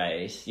that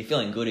race. You're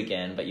feeling good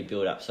again, but you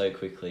build up so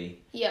quickly.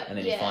 Yeah. And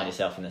then you find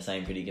yourself in the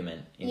same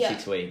predicament in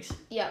 6 weeks.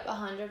 Yep,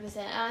 100%.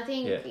 And I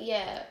think,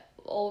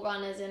 all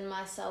runners, and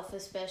myself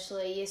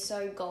especially, you're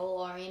so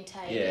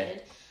goal-orientated.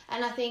 Yeah.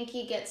 And I think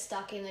you get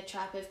stuck in the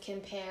trap of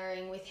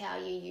comparing with how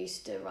you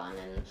used to run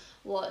and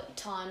what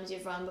times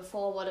you've run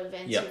before, what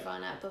events you've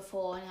run at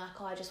before. And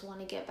I just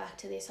want to get back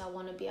to this. I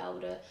want to be able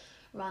to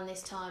run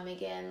this time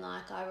again.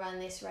 I ran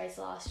this race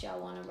last year. I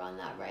want to run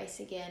that race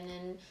again.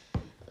 And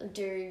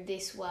do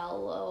this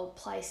well or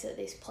place at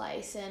this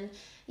place. And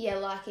yeah,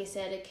 like you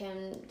said, it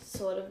can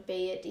sort of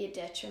be at your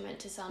detriment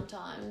to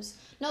sometimes.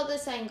 Not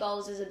that saying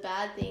goals is a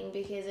bad thing,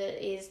 because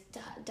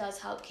does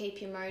help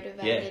keep you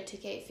motivated to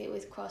keep fit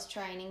with cross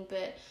training.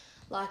 But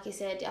like you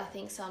said, I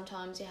think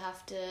sometimes you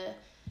have to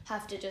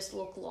just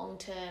look long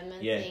term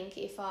and think,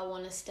 if I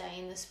want to stay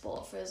in the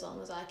sport for as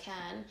long as I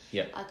can,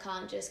 I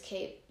can't just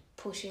keep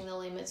pushing the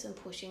limits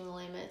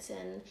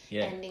and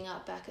ending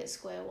up back at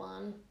square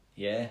one.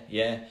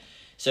 Yeah.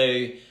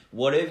 So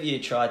what have you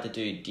tried to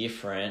do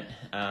different?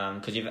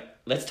 Because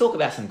let's talk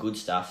about some good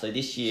stuff. So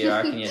this year,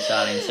 I reckon you're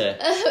starting to...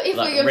 if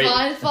we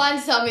can find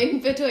some in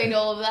between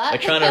all of that. We're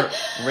trying to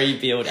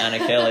rebuild Anna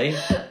Kelly.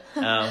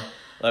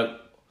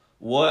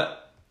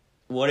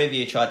 What have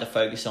you tried to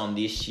focus on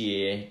this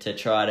year to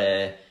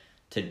try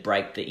to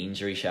break the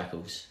injury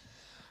shackles?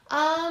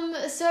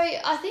 So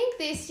I think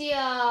this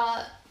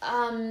year,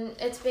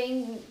 it's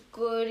been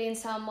good in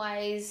some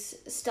ways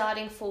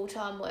starting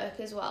full-time work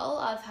as well.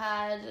 I've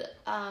had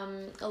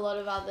a lot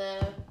of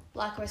other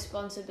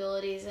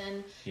responsibilities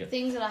and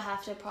things that I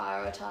have to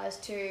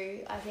prioritise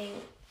too. I think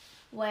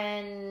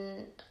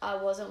when I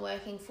wasn't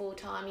working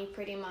full-time, you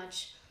pretty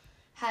much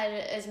had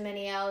as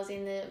many hours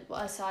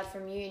aside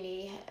from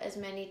uni, as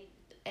many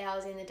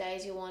hours in the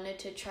days you wanted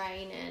to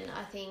train, and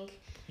I think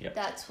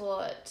that's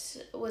what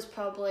was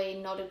probably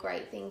not a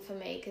great thing for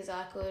me, because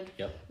I could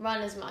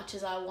run as much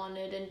as I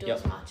wanted and do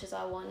as much as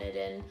I wanted.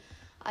 And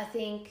I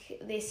think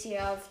this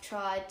year I've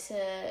tried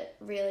to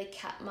really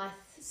cap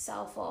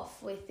myself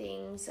off with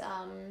things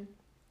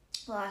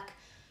like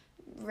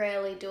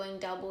rarely doing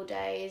double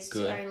days,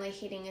 only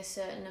hitting a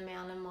certain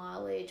amount of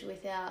mileage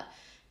without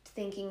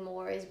thinking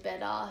more is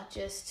better,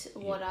 just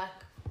what I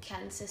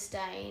can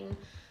sustain.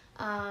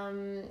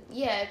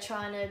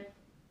 Trying to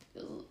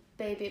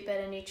be a bit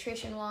better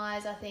nutrition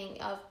wise. I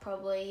think I've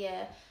probably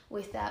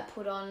with that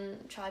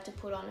tried to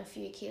put on a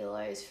few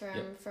kilos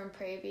from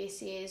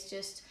previous years,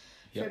 just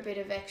for a bit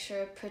of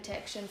extra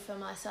protection for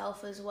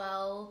myself as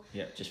well.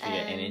 Just for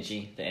your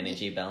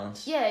energy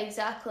balance.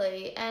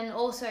 Exactly. And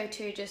also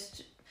too,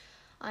 just,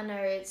 I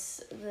know it's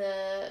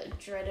the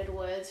dreaded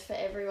words for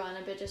everyone,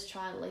 but just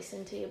try and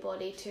listen to your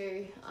body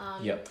too.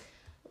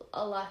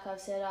 Like I've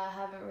said, I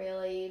haven't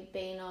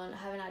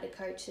had a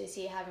coach this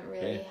year, haven't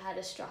really had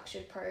a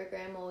structured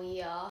program all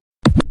year.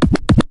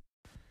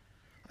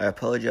 I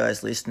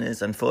apologise,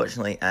 listeners.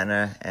 Unfortunately,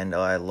 Anna and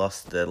I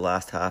lost the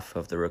last half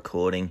of the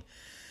recording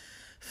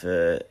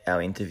for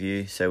our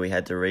interview, so we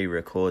had to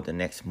re-record the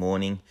next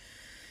morning.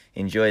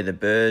 Enjoy the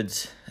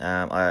birds.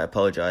 I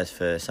apologise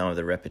for some of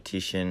the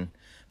repetition,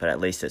 but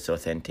at least it's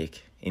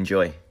authentic.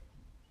 Enjoy.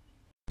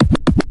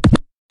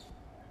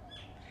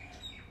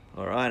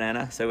 All right,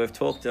 Anna. So we've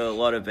talked a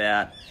lot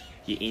about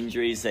your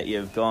injuries that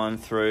you've gone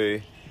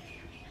through.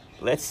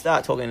 Let's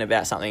start talking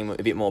about something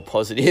a bit more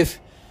positive.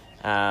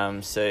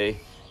 Let's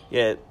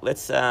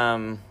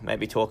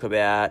maybe talk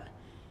about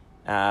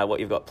what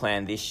you've got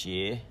planned this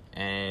year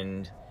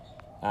and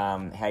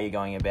how you're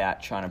going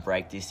about trying to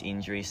break this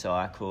injury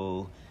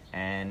cycle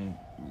and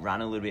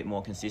run a little bit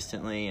more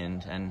consistently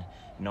and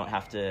not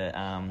have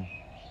to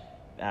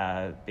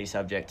be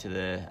subject to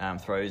the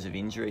throes of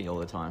injury all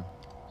the time.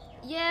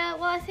 Yeah,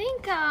 well, I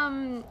think,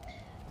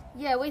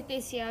 with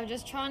this year, I'm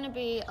just trying to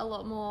be a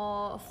lot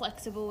more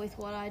flexible with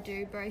what I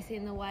do, both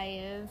in the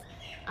way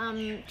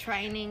of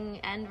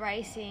training and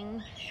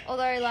racing.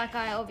 Although,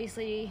 I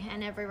obviously,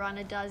 and every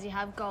runner does, you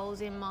have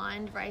goals in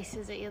mind,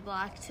 races that you'd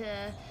like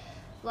to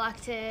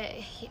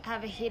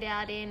have a hit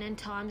out in and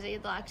times that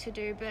you'd like to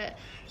do, but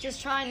just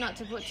trying not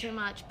to put too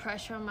much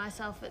pressure on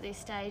myself at this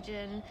stage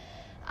and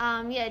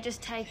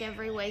just take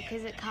every week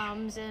as it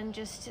comes and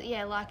just,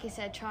 like you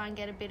said, try and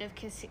get a bit of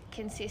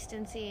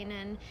consistency in.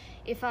 And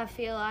if I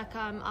feel like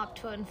I'm up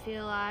to it and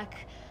feel like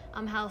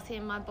I'm healthy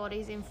and my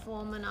body's in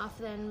form enough,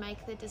 then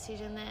make the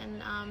decision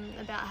then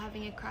about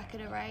having a crack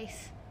at a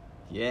race.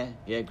 Yeah,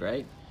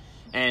 great.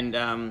 And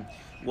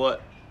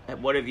what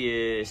have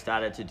you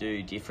started to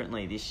do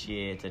differently this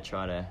year to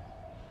try to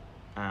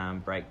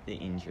break the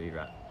injury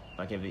rut?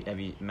 Have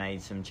you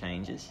made some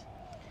changes?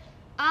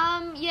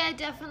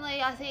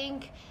 Definitely. I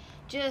think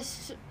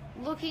just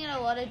looking at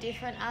a lot of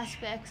different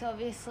aspects,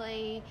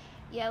 obviously,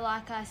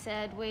 like I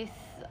said, with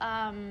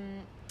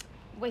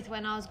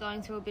when I was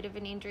going through a bit of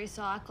an injury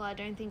cycle, I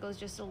don't think it was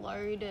just a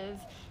load of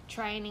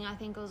training. I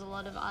think it was a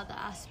lot of other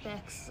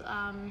aspects,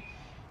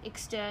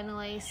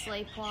 externally,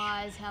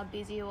 sleep-wise, how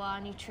busy you are,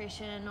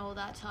 nutrition, all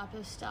that type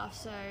of stuff.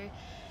 So,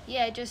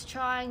 just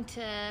trying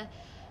to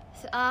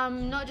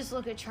not just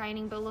look at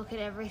training, but look at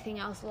everything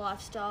else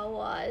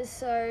lifestyle-wise.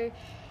 So,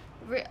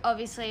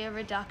 obviously a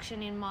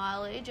reduction in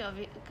mileage. I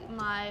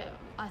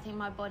think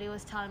my body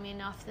was telling me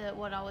enough that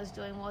what I was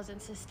doing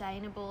wasn't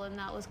sustainable, and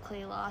that was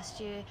clear last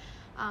year,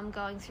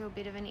 going through a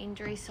bit of an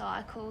injury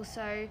cycle.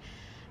 So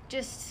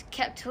just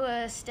kept to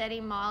a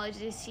steady mileage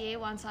this year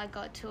once I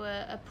got to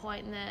a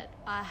point that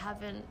I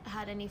haven't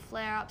had any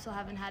flare-ups or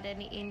haven't had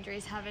any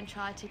injuries, haven't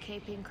tried to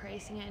keep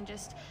increasing it, and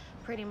just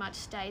pretty much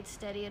stayed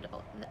steady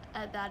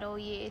at that all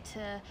year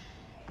to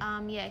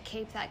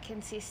keep that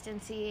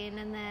consistency in,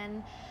 and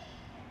then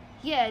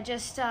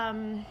just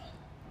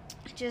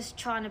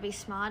trying to be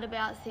smart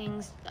about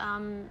things.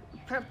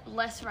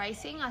 Less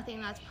racing, I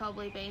think that's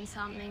probably been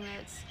something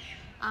that's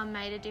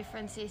made a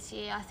difference this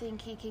year. I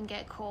think you can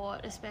get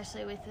caught,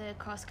 especially with the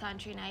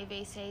cross-country and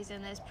AV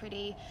season. There's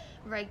pretty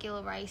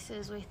regular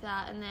races with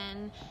that, and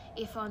then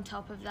if on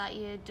top of that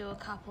you do a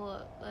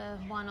couple,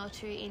 one or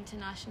two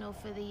international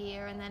for the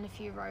year, and then a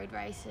few road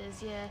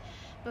races,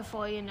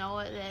 before you know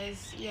it,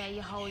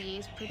 your whole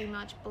year's pretty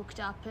much booked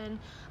up. And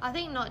I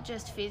think not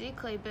just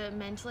physically but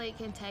mentally it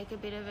can take a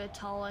bit of a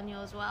toll on you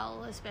as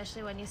well,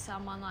 especially when you're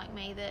someone like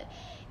me that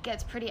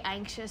gets pretty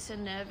anxious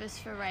and nervous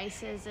for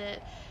races.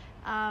 It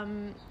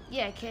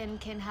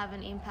can have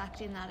an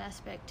impact in that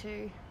aspect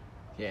too.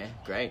 Yeah,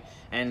 great.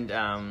 And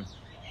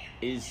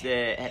is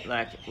there,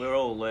 like, we're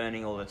all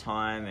learning all the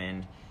time,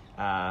 and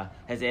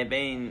has there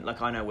been,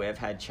 like, I know we've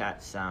had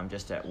chats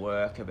just at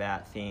work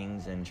about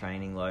things and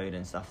training load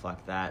and stuff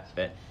like that,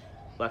 but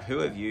like, who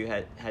have you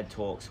had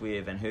talks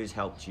with, and who's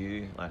helped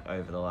you, like,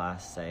 over the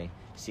last, say,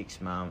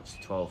 6 months,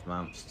 12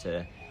 months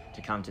to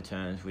come to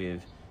terms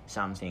with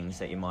some things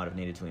that you might have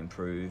needed to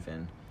improve?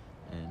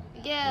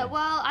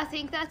 Well, I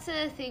think that's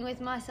a thing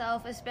with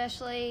myself,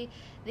 especially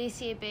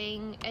this year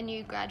being a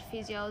new grad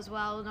physio as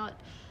well, not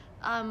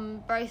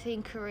both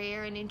in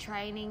career and in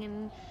training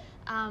and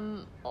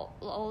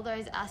all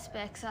those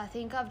aspects. I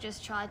think I've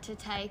just tried to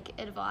take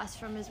advice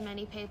from as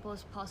many people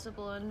as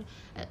possible, and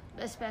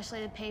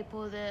especially the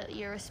people that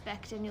you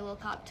respect and you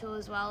look up to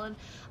as well. And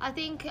I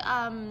think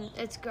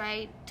it's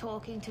great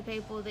talking to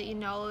people that you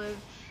know have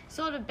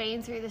sort of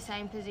been through the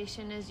same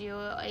position as you,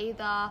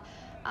 either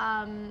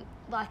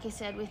like you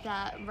said, with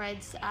that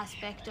Reds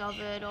aspect of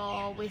it,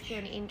 or with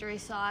an injury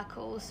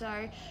cycle.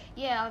 So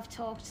I've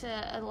talked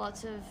to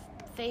lots of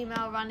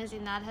female runners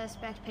in that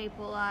aspect,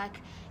 people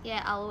like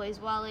Eloise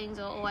Wellings,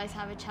 or always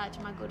have a chat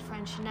to my good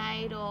friend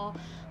Sinead, or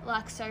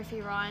like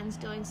Sophie Ryan's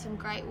doing some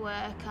great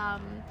work,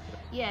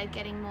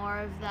 getting more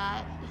of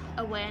that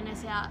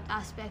awareness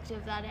aspect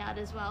of that out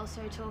as well.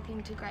 So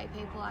talking to great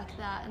people like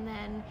that, and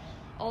then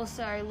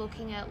also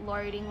looking at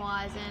loading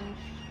wise and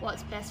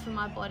what's best for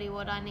my body,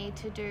 what I need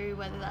to do,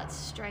 whether that's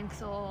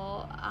strength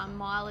or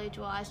mileage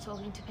wise,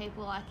 talking to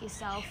people like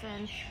yourself,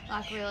 and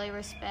like really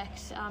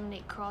respect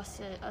Nick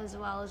Cross as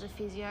well as a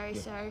physio. Yeah.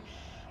 So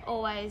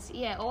always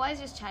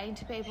just chatting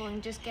to people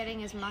and just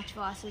getting as much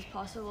advice as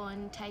possible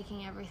and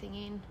taking everything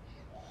in.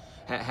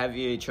 Have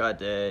you tried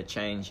to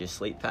change your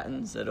sleep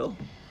patterns at all?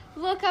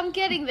 Look, I'm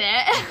getting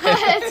there.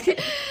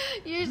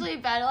 It's usually a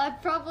battle.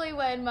 Probably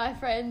when my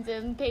friends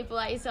and people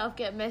like yourself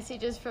get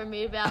messages from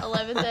me about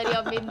 11:30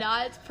 on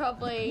midnight, it's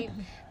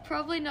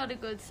probably not a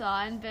good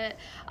sign. But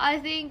I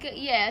think,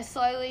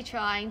 slowly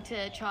trying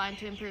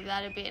to improve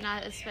that a bit,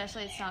 and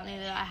especially it's something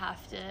that I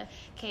have to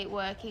keep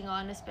working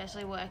on,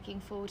 especially working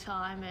full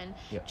time and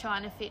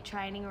trying to fit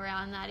training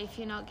around that. If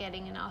you're not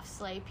getting enough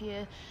sleep,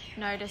 you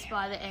notice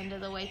by the end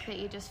of the week that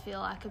you just feel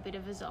like a bit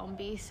of a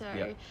zombie. So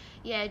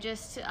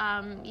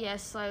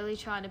slowly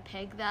trying to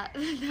peg that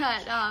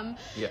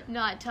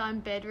nighttime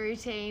bed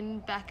routine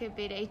back a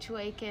bit each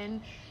week,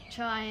 and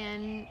try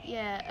and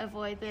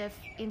avoid the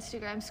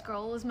Instagram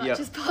scroll as much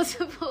as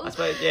possible. I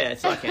suppose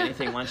it's like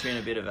anything. Once you're in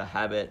a bit of a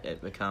habit,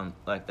 it becomes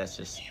like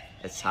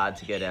it's hard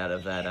to get out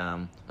of that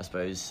I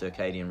suppose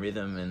circadian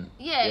rhythm. And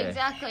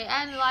exactly.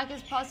 And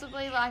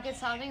it's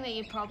something that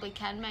you probably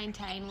can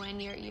maintain when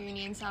you're at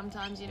uni, and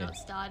sometimes you're not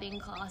starting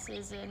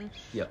classes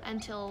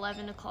until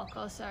 11 o'clock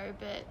or so.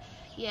 But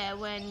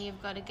when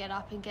you've got to get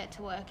up and get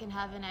to work and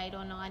have an 8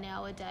 or 9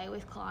 hour day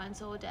with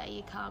clients all day,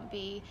 you can't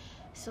be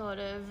sort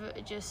of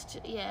just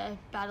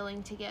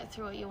battling to get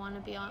through it. You want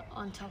to be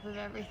on top of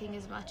everything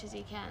as much as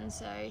you can.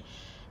 So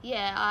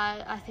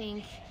I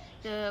think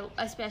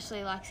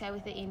especially like say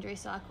with the injury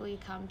cycle, you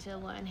come to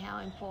learn how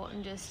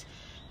important just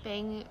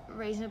being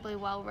reasonably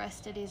well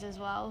rested is as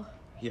well.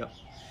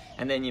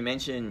 And then you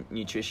mentioned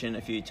nutrition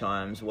a few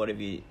times. What have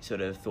you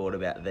sort of thought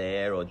about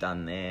there or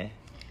done there?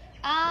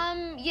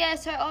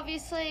 So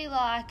obviously,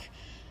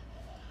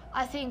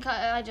 I think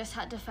I just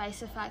had to face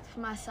the fact for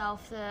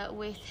myself that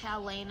with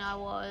how lean I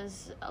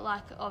was,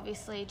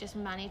 obviously just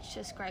managed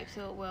to scrape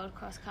through a World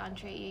Cross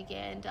Country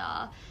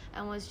Uganda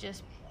and was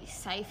just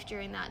safe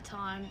during that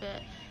time.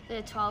 But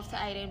the 12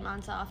 to 18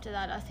 months after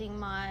that, I think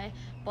my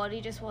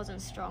body just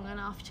wasn't strong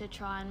enough to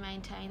try and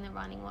maintain the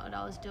running what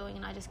I was doing,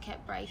 and I just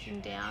kept breaking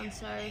down.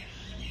 So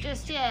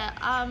just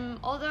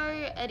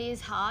although it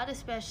is hard,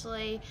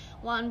 especially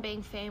one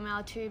being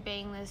female, two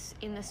being this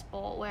in the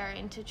sport we're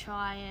in, to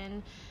try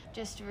and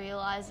just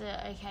realise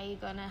that you're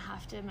gonna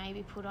have to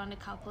maybe put on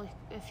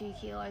a few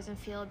kilos and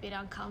feel a bit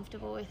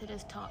uncomfortable with it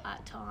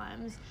at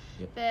times.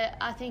 But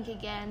I think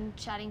again,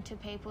 chatting to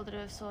people that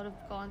have sort of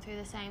gone through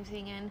the same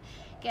thing and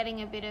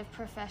getting a bit of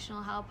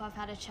professional help. I've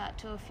had a chat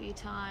to a few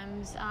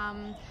times.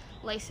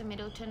 Lisa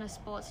Middleton, a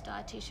sports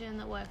dietitian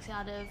that works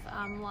out of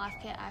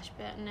Lifecare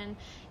Ashburton, and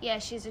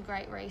she's a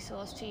great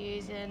resource to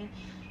use, and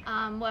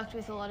worked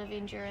with a lot of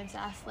endurance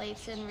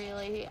athletes and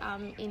really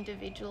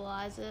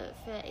individualise it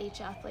for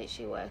each athlete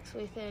she works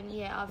with. And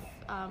I've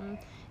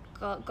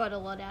got a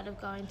lot out of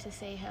going to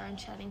see her and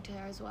chatting to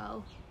her as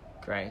well.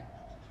 Great.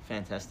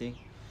 Fantastic.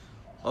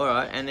 All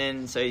right, and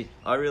then so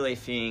I really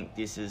think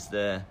this is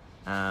the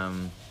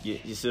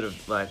you're sort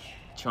of like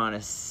trying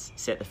to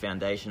set the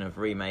foundation of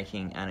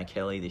remaking Anna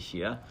Kelly this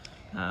year.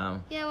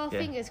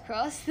 Fingers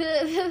crossed.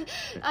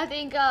 I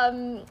think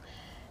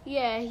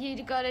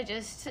you got to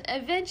just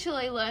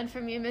eventually learn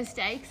from your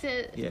mistakes.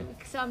 It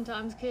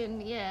sometimes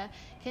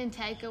can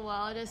take a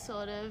while to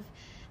sort of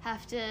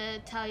have to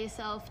tell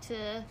yourself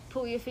to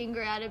pull your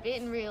finger out a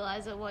bit and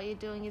realise that what you're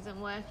doing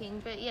isn't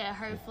working. But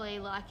hopefully,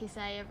 like you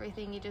say,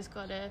 everything you just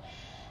got to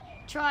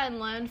try and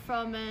learn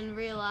from and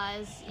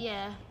realise,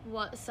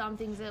 what some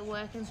things that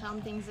work and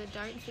some things that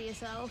don't for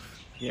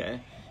yourself. Yeah,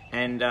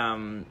 and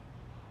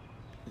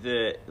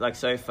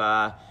so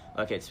far,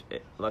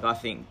 I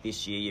think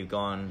this year you've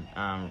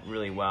gone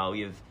really well.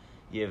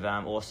 You've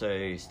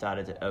also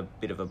started a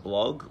bit of a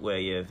blog where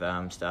you've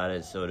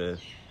started sort of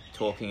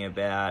talking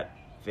about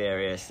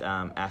various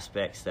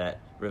aspects that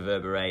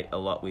reverberate a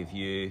lot with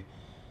you.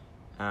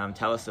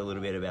 Tell us a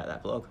little bit about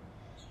that blog.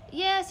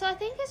 Yeah, so I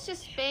think it's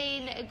just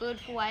been a good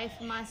way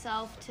for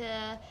myself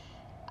to,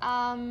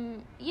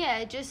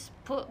 just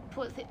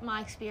put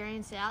my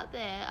experience out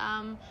there,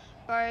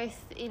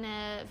 both in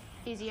a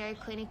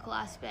physio-clinical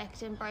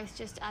aspect and both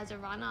just as a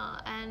runner.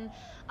 And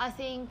I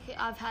think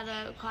I've had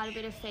quite a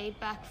bit of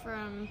feedback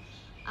from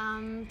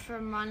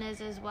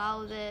runners as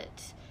well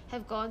that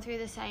have gone through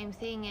the same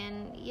thing,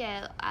 and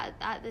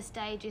at the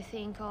stage you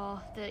think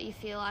that you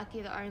feel like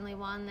you're the only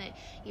one, that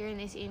you're in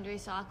this injury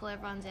cycle,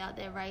 everyone's out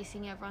there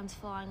racing, everyone's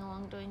flying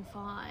along doing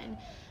fine.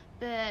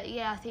 But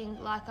I think,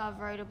 like I've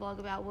wrote a blog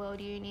about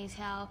World Unis,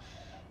 how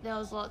there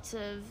was lots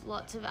of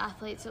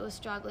athletes that were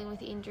struggling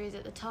with injuries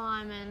at the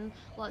time, and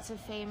lots of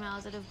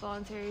females that have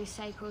gone through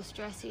sacral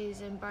stresses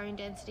and bone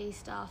density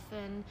stuff.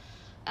 And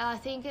I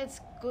think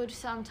it's good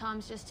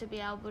sometimes just to be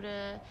able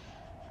to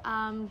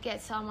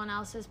get someone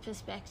else's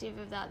perspective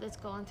of that's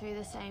gone through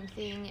the same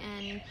thing,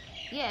 and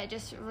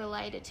just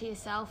relate it to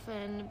yourself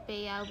and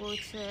be able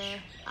to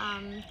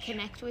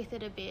connect with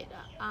it a bit,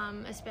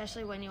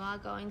 especially when you are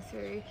going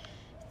through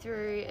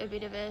a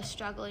bit of a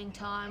struggling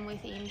time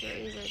with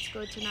injuries. It's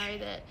good to know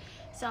that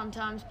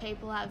sometimes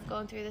people have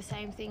gone through the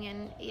same thing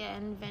and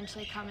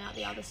eventually come out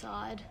the other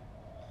side.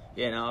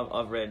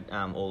 I've read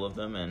all of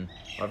them, and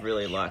I've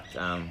really liked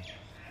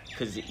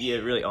because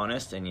you're really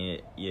honest, and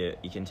you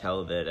can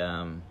tell that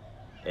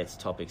it's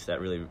topics that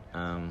really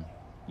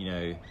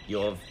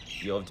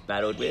you've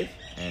battled with,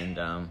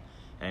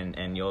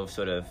 and you've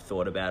sort of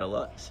thought about a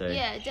lot. So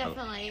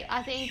definitely.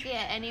 I think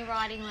any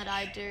writing that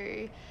I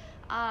do,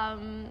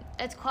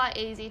 it's quite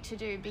easy to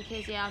do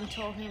because I'm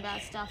talking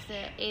about stuff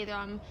that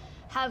either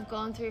have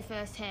gone through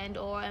firsthand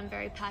or I'm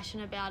very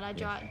passionate about. I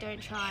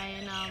don't try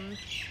and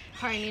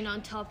hone in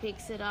on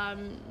topics that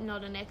I'm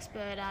not an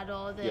expert at,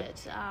 or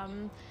that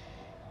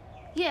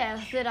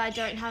that I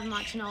don't have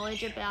much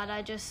knowledge about.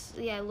 I just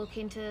look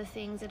into the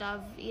things that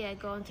I've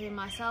gone through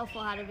myself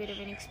or had a bit of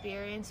an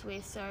experience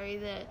with, so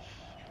that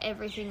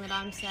everything that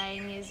I'm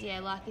saying is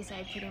like you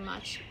say, pretty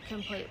much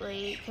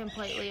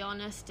completely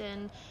honest,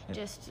 and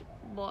just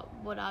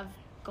what I've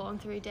gone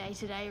through day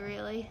to day,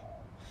 really.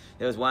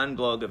 There was one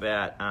blog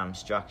about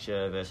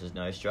structure versus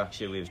no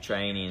structure with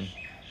training,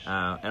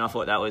 and I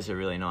thought that was a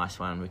really nice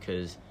one,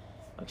 because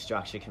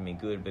structure can be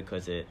good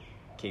because it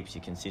keeps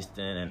you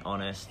consistent and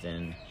honest,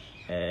 and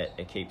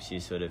it keeps you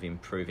sort of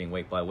improving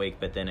week by week.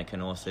 But then it can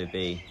also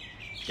be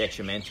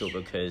detrimental,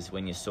 because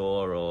when you're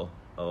sore or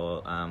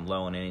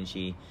low on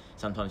energy,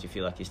 sometimes you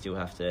feel like you still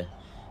have to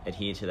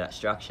adhere to that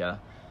structure.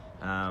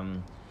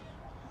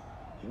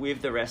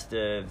 With the rest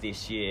of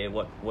this year,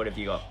 what have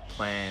you got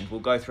planned? We'll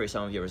go through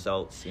some of your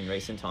results in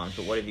recent times,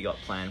 but what have you got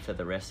planned for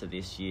the rest of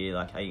this year?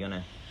 Like, are you going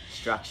to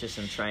structure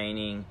some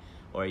training,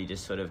 or are you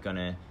just sort of going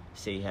to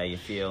see how you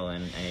feel,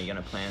 and are you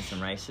going to plan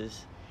some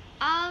races?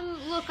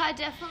 Look, I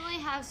definitely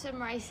have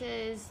some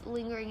races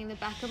lingering in the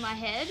back of my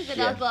head that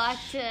I'd like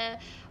to,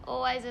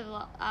 always have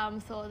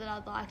thought that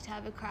I'd like to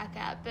have a crack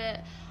at.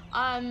 But,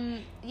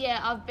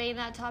 I've been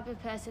that type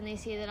of person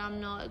this year that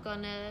I'm not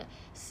going to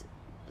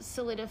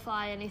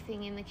solidify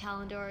anything in the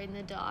calendar or in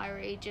the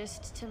diary,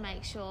 just to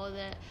make sure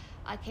that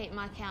I keep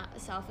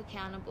myself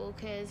accountable.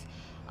 Because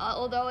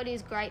although it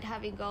is great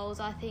having goals,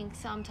 I think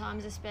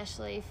sometimes,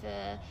 especially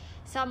for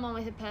someone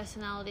with a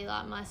personality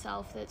like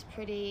myself that's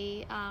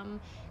pretty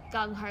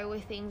gung-ho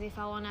with things, if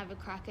I want to have a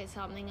crack at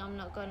something, I'm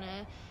not going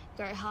to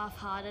go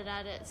half-hearted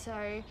at it.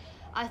 So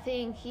I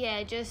think,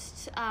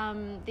 just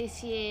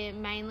this year,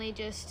 mainly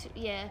just,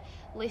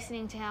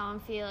 listening to how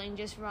I'm feeling,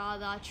 just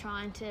rather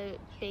trying to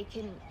be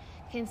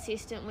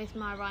consistent with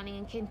my running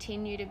and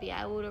continue to be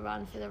able to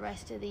run for the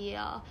rest of the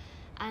year,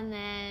 and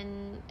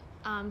then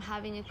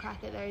having a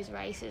crack at those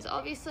races.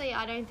 Obviously,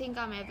 I don't think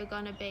I'm ever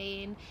going to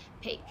be in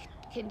peak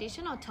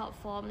condition or top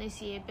form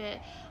this year,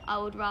 but I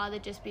would rather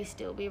just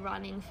still be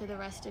running for the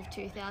rest of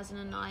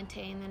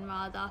 2019 than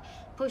rather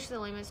push the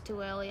limits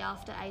too early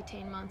after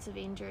 18 months of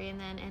injury and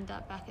then end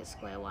up back at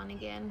square one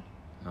again.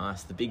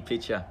 Nice, the big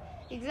picture.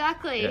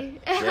 Exactly.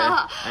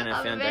 Yeah. And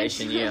a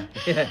foundation year.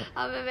 Yeah.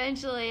 I've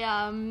eventually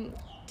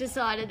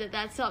decided that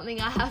that's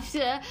something I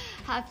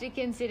have to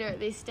consider at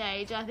this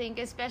stage. I think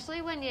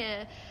especially when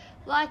you're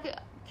like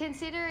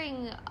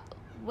considering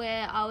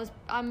where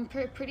I'm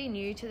pretty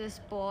new to the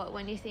sport.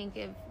 When you think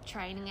of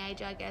training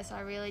age, I guess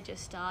I really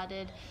just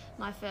started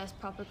my first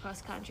proper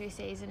cross country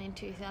season in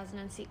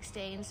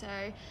 2016. So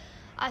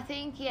I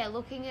think,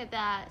 looking at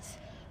that,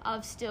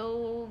 I've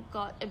still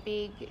got a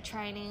big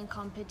training and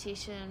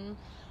competition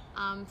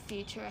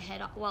future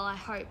ahead. Well, I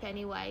hope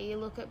anyway. You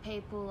look at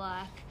people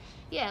like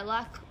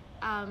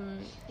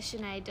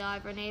Sinead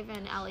Diver and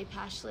even Ali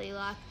Pashley,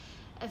 like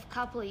a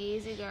couple of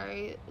years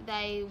ago,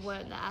 they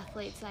weren't the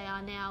athletes they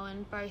are now,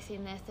 and both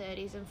in their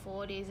 30s and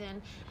 40s and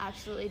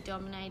absolutely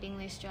dominating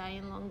the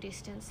Australian long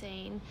distance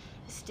scene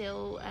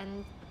still,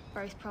 and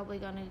both probably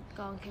going to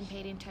go and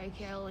compete in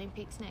Tokyo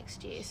Olympics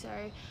next year.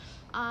 So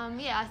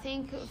I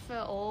think for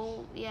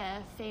all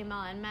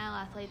female and male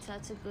athletes,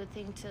 that's a good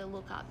thing to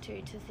look up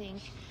to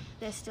think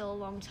there's still a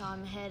long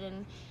time ahead,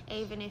 and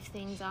even if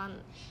things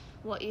aren't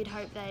what you'd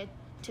hope they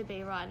to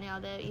be right now,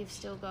 that you've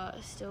still got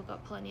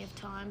plenty of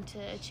time to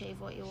achieve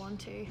what you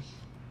want to.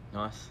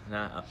 Nice. No,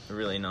 a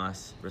really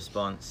nice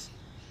response,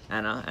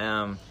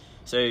 Anna.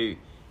 So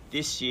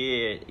this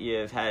year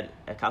you've had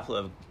a couple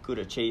of good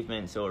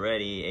achievements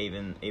already,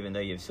 even though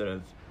you've sort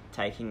of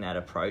taken that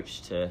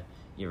approach to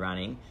your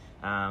running.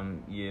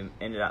 You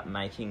ended up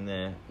making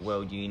the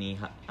World Uni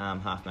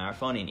half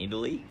marathon in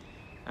Italy,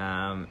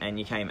 and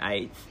you came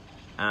 8th.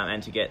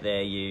 And to get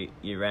there,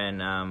 you ran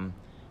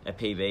a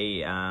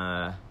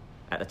PB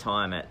at the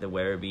time at the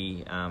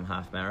Werribee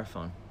half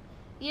marathon.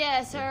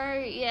 Yeah, so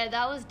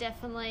that was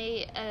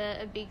definitely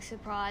a big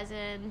surprise,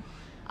 and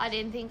I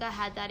didn't think I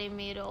had that in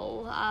me at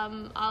all.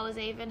 I was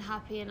even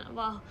happy,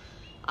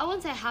 I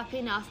wouldn't say happy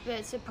enough,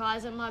 but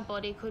surprised that my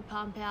body could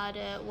pump out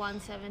at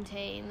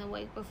 1:17 the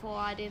week before.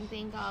 I didn't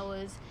think I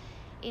was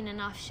in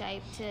enough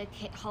shape to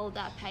hold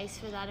that pace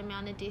for that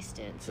amount of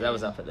distance. So that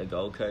was up at the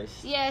Gold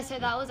Coast? Yeah, so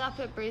that was up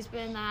at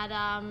Brisbane. They had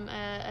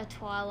a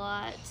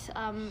twilight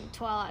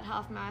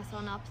half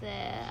marathon up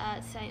there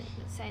at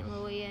St.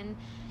 Louis, and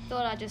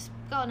thought I'd just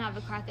go and have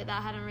a crack at that.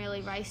 I hadn't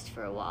really raced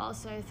for a while,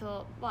 so I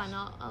thought, why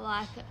not?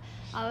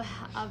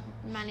 I've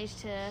managed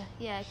to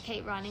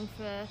keep running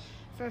for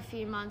a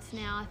few months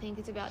now. I think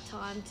it's about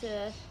time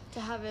to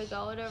have a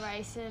go at a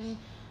race. And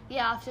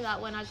after that,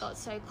 when I got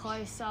so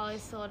close, I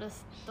always thought at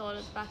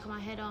the back of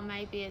my head,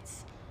 maybe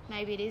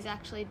it is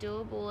actually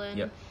doable,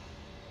 and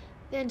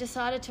then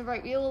decided to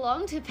rope you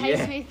along to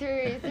pace me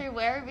through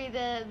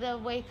Werribee the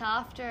week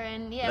after.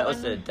 And that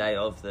was the day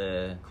of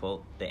the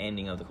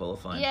ending of the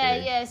qualifying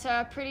period. Yeah, so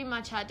I pretty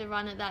much had to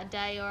run it that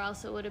day, or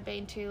else it would have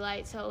been too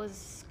late. So it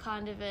was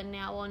kind of a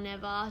now or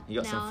never.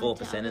 You got some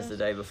 4%ers the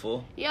day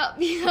before? Yep,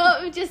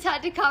 just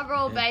had to cover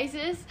all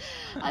bases.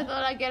 I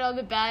thought I'd get on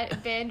the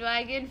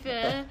bandwagon for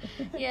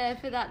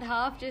that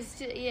half, just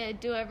to,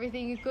 do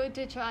everything you could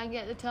to try and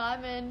get the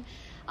time. And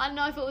I don't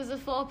know if it was the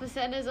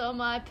 4%ers or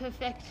my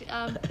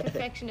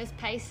perfectionist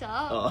pacer,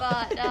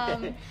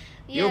 but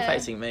you were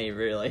pacing me,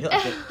 really.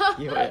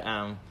 You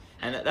were,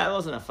 and that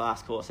wasn't a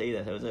fast course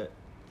either. It was a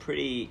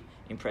pretty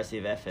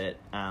impressive effort.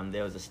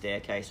 There was a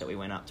staircase that we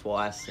went up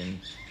twice, and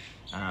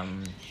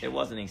it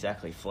wasn't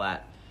exactly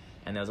flat,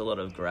 and there was a lot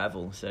of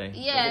gravel. So it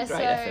was a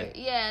great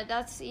effort.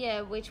 That's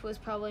which was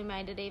probably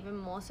made it even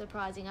more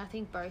surprising. I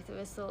think both of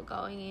us thought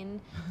going in,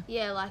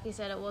 like you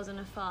said, it wasn't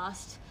a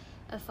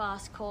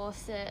fast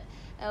course. It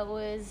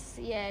was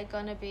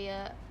gonna be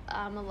a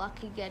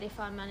lucky get if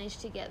I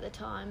managed to get the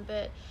time,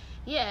 but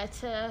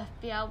to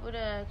be able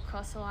to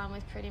cross the line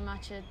with pretty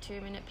much a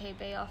 2-minute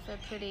PB off a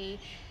pretty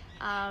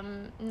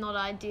not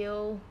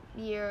ideal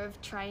year of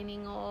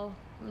training or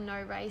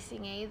no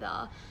racing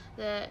either,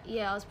 I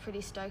was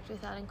pretty stoked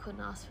with that and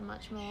couldn't ask for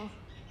much more.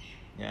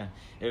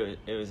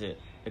 It was a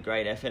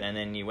great effort. And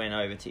then you went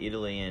over to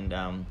Italy and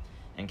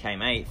came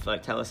 8th.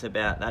 Like, tell us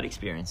about that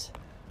experience.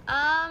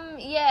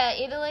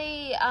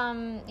 Italy,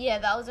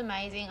 that was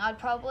amazing. I'd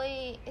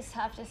probably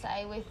have to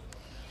say, with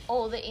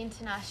all the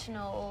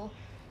international,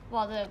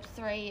 the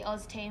 3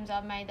 Oz teams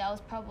I've made, that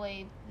was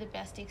probably the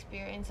best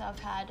experience I've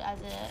had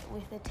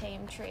with a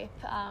team trip.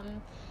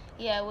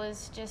 It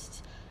was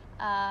just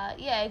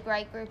a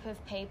great group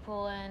of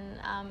people, and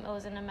it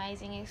was an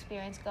amazing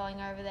experience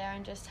going over there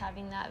and just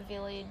having that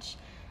village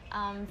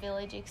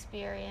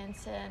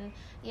experience, and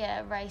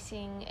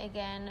racing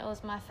again. It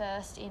was my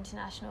first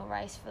international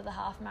race for the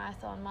half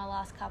marathon. My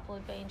last couple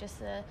had been just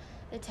the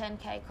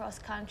 10k cross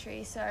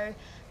country, so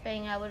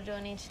being able to do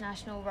an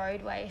international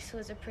road race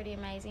was a pretty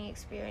amazing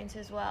experience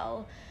as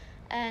well.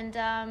 And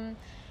I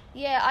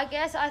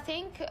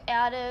think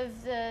out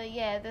of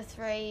the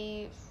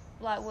 3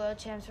 world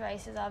champs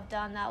races I've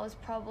done, that was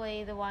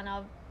probably the one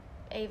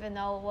even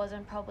though it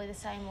wasn't probably the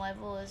same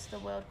level as the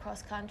world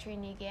cross country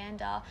in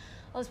Uganda,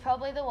 it was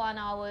probably the one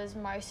I was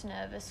most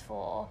nervous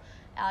for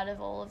out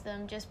of all of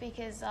them, just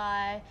because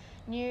I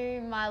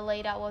knew my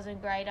lead up wasn't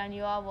great. I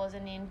knew I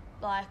wasn't in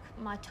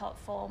my top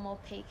form or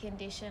peak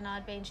condition.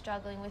 I'd been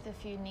struggling with a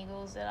few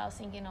niggles that I was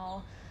thinking,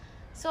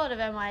 sort of,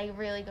 am I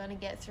really going to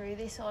get through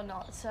this or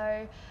not? So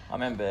I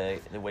remember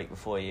the week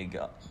before you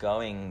got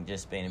going,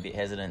 just being a bit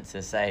hesitant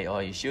to say, "Oh,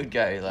 you should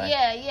go." Like,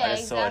 yeah, I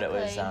just thought it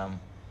was exactly.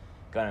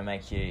 going to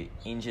make you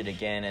injured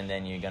again, and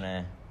then you're going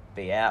to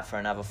be out for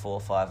another 4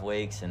 or 5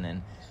 weeks, and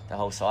then the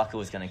whole cycle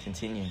was going to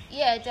continue.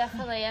 Yeah,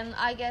 definitely. And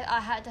I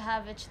had to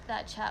have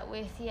that chat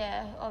with,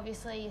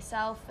 obviously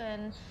yourself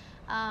and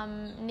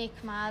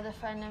Nick, my other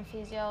friend and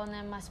physio, and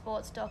then my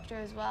sports doctor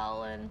as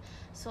well, and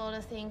sort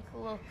of think,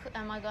 look,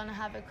 am I going to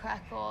have a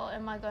crack, or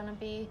am I going to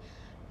be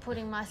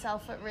putting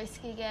myself at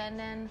risk again?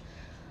 And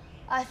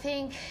I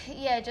think,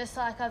 just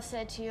like I've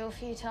said to you a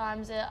few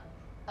times,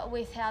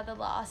 with how the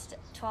last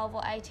 12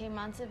 or 18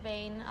 months have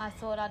been, I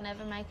thought I'd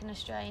never make an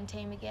Australian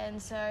team again.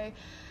 So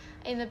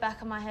in the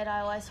back of my head, I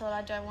always thought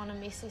I don't want to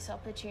miss this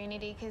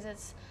opportunity, because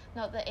it's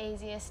not the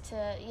easiest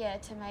to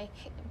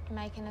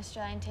make an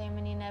Australian team,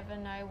 and you never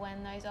know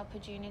when those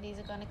opportunities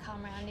are going to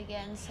come around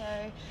again. So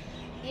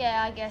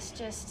I guess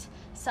just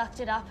sucked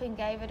it up and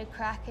gave it a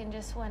crack, and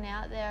just went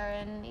out there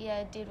and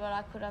did what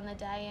I could on the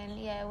day,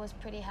 and was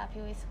pretty happy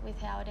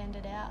with how it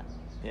ended out.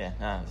 Yeah,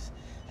 no, it was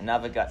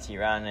another gutsy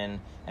run,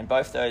 and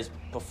both those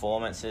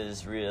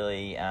performances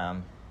really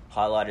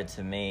highlighted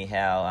to me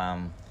how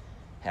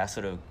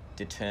sort of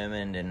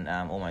determined and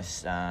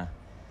almost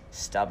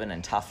stubborn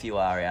and tough you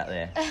are out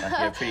there. Like,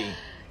 you're a pretty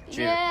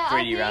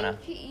gritty runner.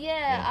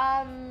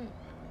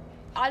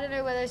 I don't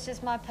know whether it's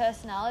just my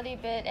personality,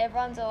 but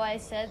everyone's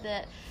always said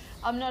that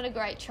I'm not a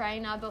great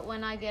trainer, but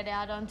when I get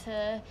out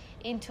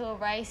into a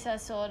race, I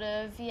sort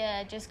of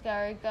just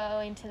go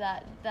into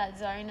that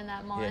zone and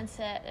that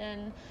mindset,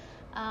 and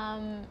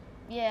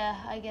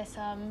I guess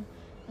I'm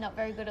not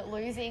very good at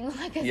losing.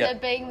 Like I said,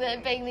 being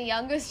the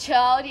youngest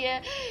child,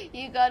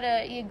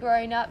 you're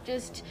grown up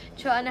just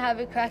trying to have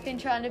a crack and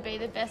trying to be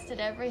the best at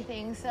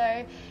everything. So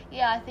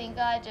I think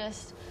I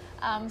just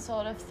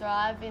sort of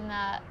thrive in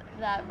that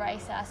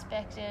race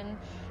aspect, and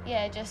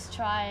just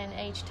try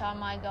and each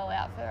time I go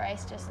out for a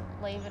race, just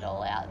leave it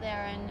all out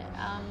there, and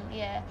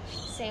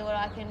see what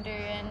I can do.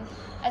 And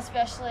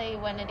especially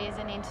when it is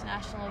an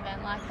international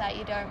event like that,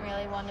 you don't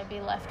really want to be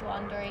left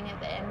wondering at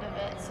the end of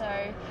it.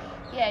 So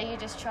you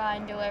just try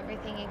and do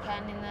everything you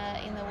can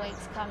in the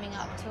weeks coming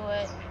up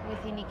to it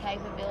within your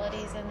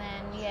capabilities, and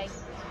then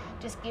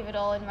just give it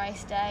all in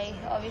race day.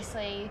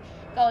 Obviously,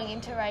 going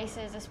into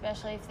races,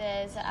 especially if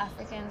there's the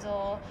Africans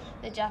or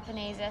the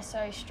Japanese, they're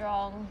so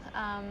strong.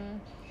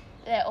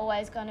 They're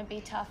always going to be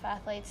tough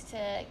athletes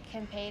to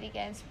compete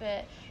against,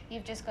 but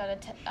you've just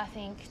got to, I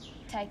think,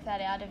 take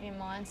that out of your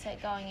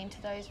mindset going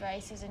into those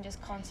races, and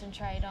just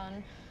concentrate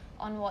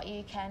on what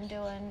you can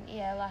do. And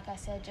like I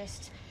said,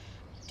 just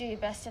do your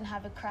best and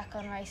have a crack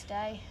on race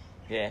day.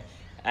 Yeah,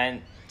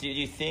 and do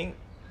you think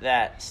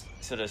that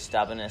sort of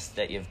stubbornness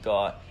that you've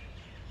got,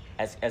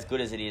 as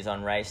good as it is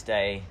on race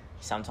day,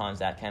 sometimes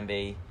that can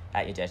be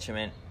at your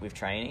detriment with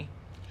training?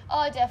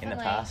 Oh, definitely. In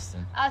the past,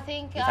 I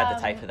think you've had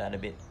to taper that a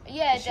bit.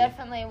 Yeah,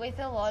 definitely. With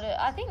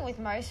I think with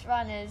most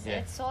runners,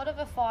 it's sort of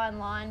a fine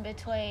line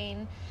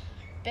between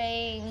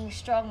being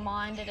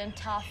strong-minded and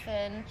tough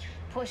and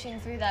pushing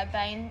through that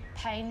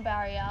pain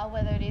barrier,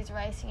 whether it is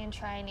racing and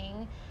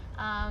training,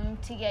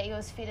 to get you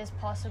as fit as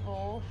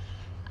possible,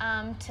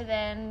 to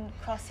then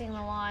crossing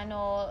the line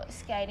or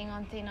skating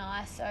on thin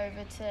ice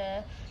over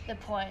to the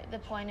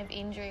point of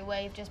injury,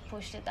 where you've just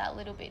pushed it that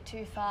little bit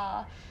too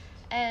far.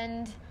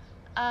 And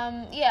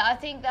I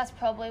think that's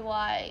probably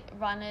why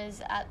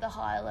runners at the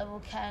higher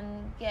level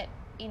can get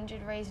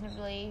injured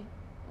reasonably,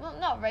 well,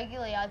 not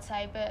regularly, I'd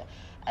say, but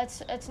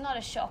it's not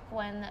a shock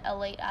when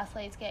elite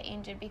athletes get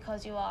injured,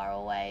 because you are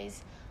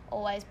always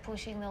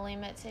pushing the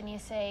limits. And you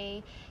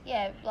see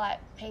like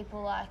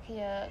people like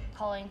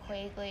Colin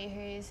Quigley,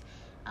 who's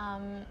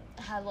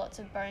had lots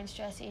of bone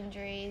stress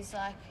injuries,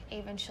 like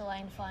even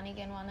Shalane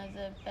Flanagan, one of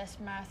the best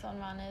marathon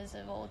runners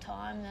of all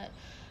time, that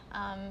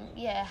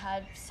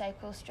had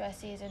sacral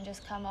stressors and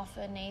just come off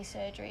a knee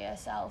surgery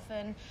herself.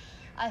 And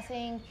I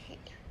think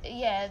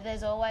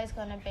there's always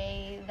going to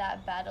be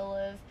that battle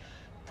of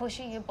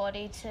pushing your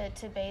body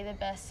to be the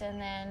best, and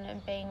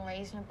then being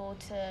reasonable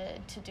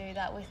to do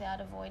that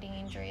without avoiding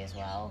injury as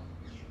well.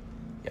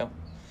 Yep.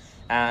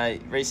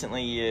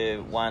 Recently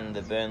you won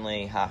the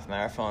Burnley Half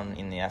Marathon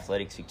in the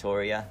Athletics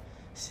Victoria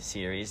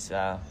series.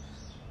 That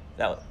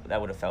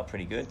would have felt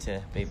pretty good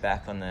to be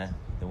back on the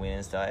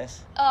winners'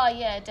 dais. Oh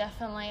yeah,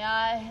 definitely.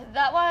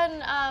 That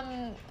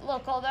one,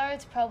 look, although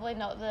it's probably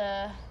not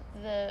the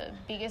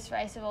biggest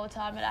race of all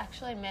time, it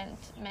actually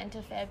meant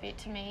a fair bit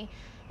to me.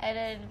 It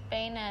had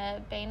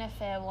been a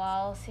fair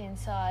while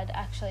since I'd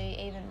actually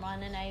even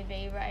run an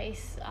AV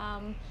race.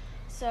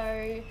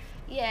 So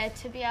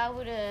to be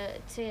able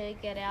to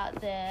get out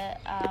there,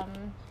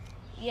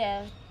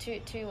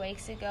 2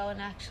 weeks ago,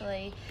 and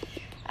actually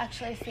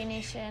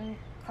finish and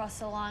cross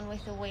the line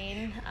with a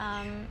win,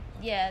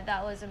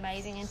 that was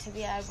amazing. And to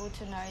be able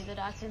to know that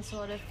I can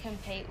sort of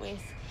compete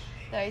with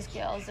those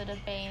girls that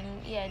have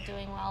been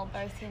doing well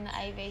both in the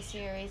AV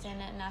series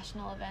and at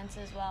national events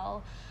as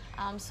well,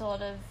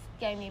 sort of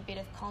gave me a bit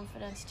of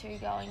confidence too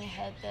going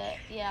ahead, that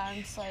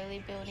I'm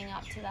slowly building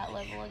up to that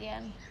level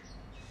again.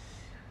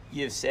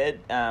 You've said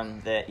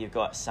that you've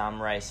got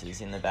some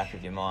races in the back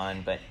of your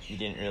mind, but you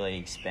didn't really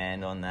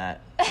expand on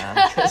that.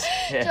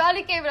 Trying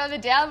to keep it on the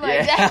down low.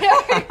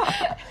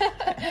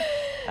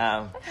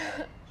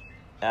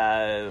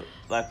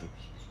 Like,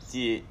 do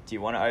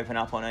you want to open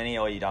up on any,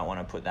 or you don't want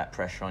to put that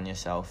pressure on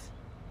yourself?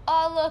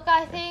 Oh, look,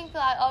 I think,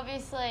 like,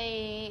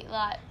 obviously,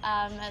 like,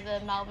 at the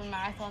Melbourne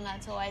Marathon,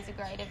 that's always a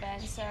great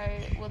event, so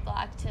would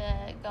like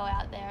to go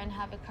out there and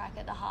have a crack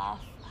at the half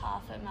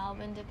at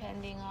Melbourne,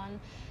 depending on,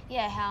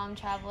 how I'm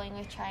travelling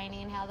with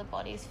training and how the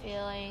body's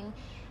feeling.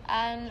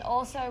 And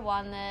also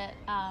one that,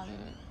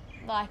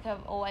 like,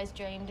 I've always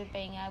dreamed of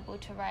being able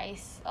to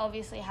race.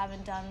 Obviously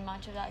haven't done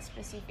much of that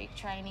specific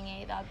training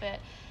either, but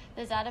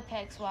there's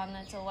Adipex one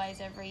that's always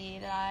every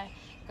year that I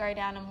go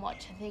down and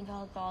watch and think,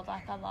 oh God,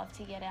 like, I'd love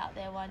to get out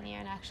there one year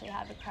and actually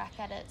have a crack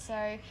at it. So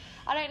I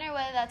don't know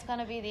whether that's going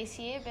to be this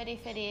year, but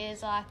if it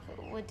is, like,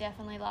 would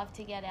definitely love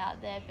to get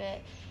out there.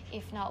 But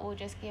if not, we'll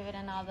just give it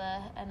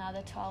another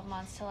 12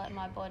 months to let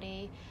my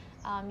body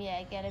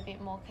get a bit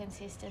more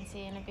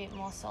consistency and a bit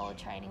more solid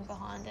training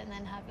behind it, and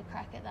then have a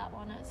crack at that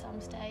one at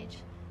some stage.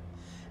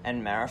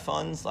 And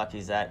marathons, like,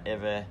 is that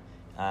ever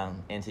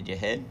entered your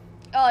head?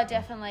 Oh,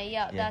 definitely.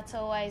 Yeah, that's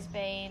always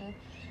been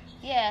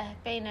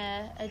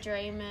a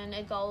dream and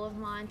a goal of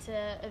mine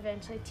to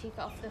eventually tick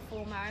off the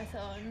full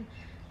marathon.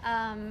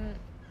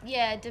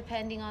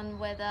 Depending on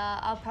whether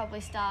I'll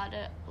probably start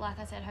at, like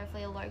I said,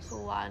 hopefully a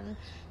local one,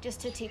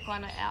 just to tick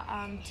one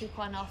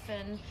off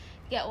and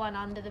get one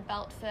under the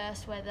belt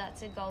first, whether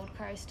that's a Gold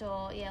Coast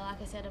or,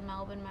 like I said, a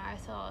Melbourne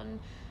Marathon.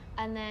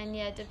 And then,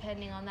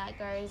 depending on that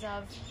goes,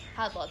 I've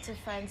had lots of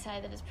friends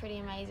say that it's pretty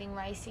amazing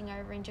racing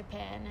over in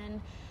Japan,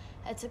 and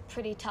it's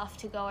pretty tough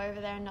to go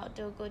over there and not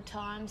do a good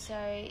time.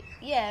 So,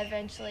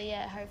 eventually,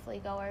 hopefully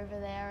go over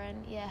there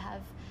and,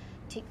 have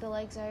tick the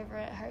legs over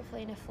it,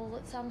 hopefully in a full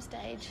at some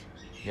stage.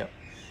 Yep.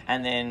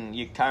 And then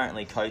you're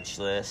currently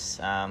coachless.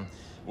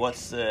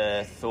 What's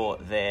the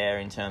thought there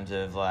in terms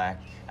of, like,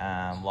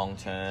 long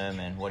term,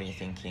 and what are you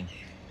thinking?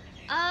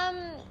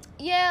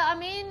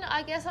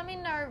 I guess I'm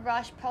in no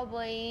rush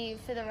probably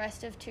for the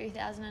rest of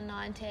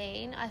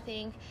 2019. I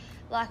think,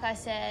 like I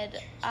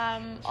said,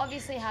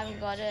 obviously haven't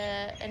got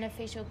an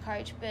official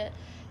coach, but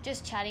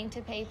just chatting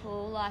to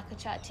people, like a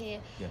chat to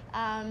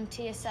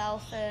to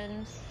yourself,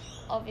 and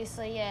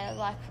obviously,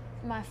 like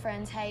my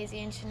friends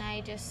Hazy and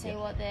Sinead, just see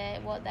what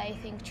they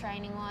think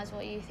training wise,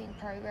 what you think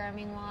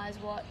programming wise,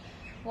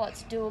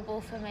 what's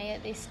doable for me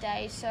at this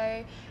stage.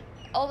 So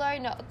although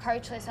not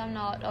coachless, I'm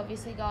not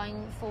obviously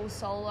going full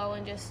solo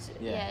and just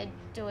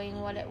doing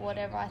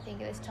whatever I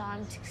think at this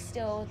time.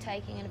 Still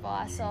taking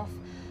advice off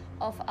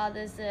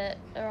others that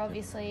are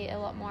obviously a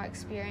lot more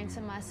experienced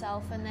than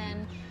myself, and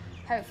then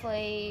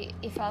hopefully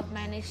if I've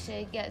managed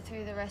to get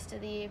through the rest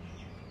of the year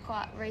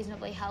quite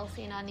reasonably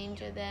healthy and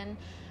uninjured, then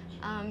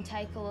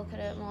take a look at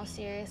it more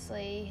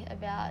seriously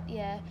about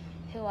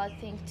who I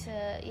think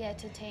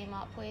to team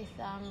up with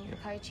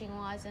coaching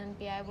wise, and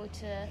be able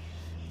to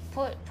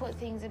put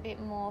things a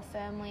bit more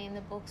firmly in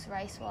the books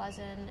race wise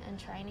and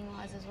training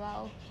wise as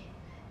well.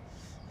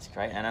 That's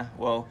great, Anna.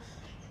 Well,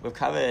 we've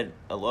covered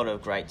a lot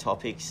of great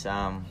topics,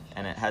 and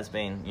it has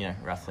been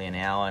roughly an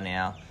hour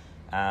now.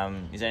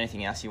 Is there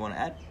anything else you want to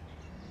add?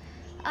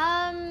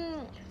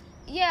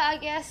 I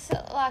guess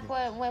like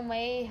when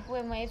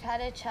we've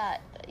had a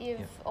chat,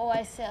 you've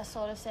always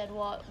sort of said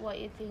what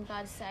you think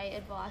I'd say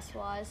advice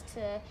wise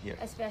to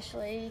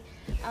especially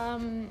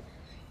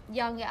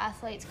younger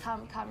athletes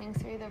coming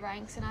through the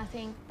ranks, and I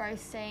think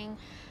both seeing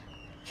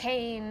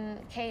keen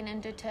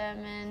and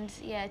determined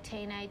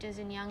teenagers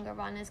and younger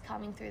runners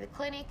coming through the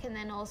clinic, and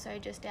then also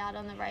just out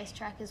on the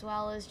racetrack as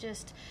well, as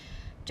just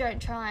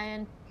don't try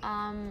and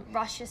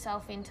rush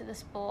yourself into the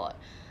sport.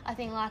 I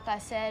think, like I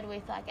said,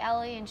 with like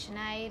Ellie and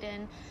Sinead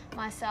and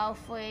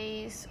myself,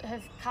 we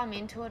have come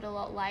into it a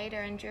lot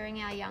later, and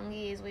during our young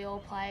years we all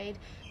played,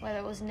 whether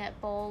it was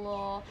netball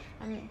or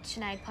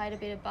Sinead played a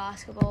bit of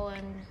basketball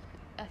and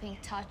I think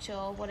touch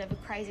or whatever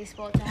crazy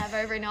sport to have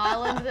over in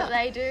Ireland that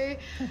they do.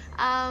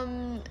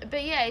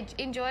 But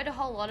enjoyed a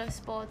whole lot of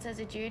sports as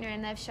a junior,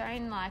 and they've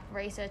shown like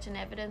research and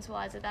evidence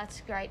wise that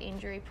that's great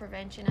injury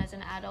prevention as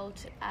an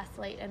adult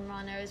athlete and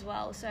runner as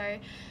well. So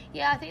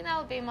I think that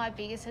would be my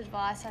biggest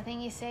advice. I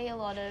think you see a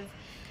lot of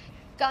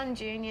gun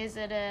juniors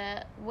that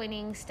are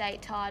winning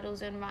state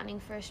titles and running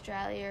for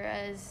Australia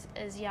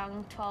as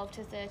young 12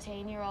 to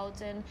 13 year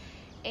olds, and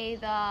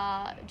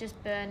either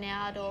just burn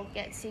out or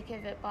get sick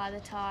of it by the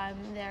time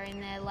they're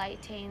in their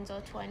late teens or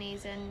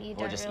 20s, and you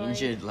don't just really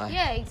injured,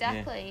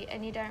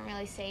 and you don't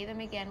really see them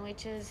again,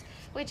 which is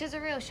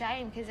a real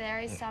shame, because there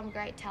is some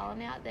great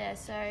talent out there.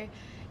 So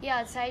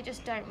I'd say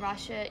just don't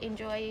rush it.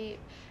 Enjoy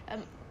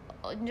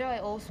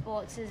all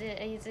sports as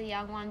a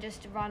young one.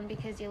 Just run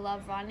because you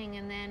love running,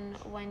 and then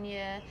when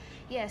you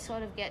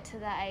sort of get to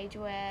that age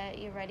where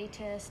you're ready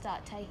to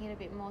start taking it a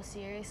bit more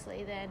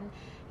seriously, then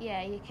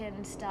you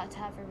can start to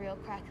have a real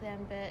crack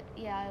then. But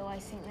I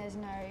always think there's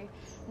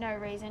no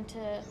reason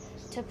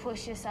to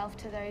push yourself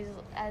to those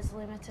as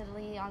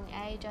limitedly young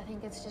age. I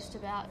think it's just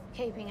about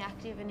keeping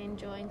active and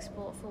enjoying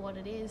sport for what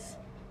it is.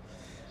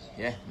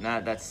 Yeah, no,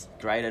 that's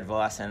great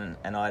advice, and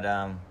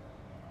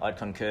I'd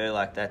concur.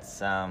 Like that's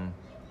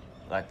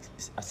like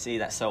I see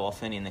that so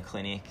often in the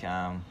clinic,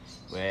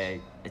 where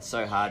it's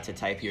so hard to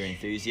taper your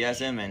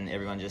enthusiasm, and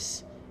everyone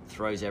just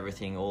throws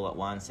everything all at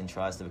once and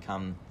tries to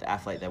become the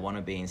athlete they want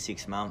to be in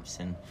 6 months.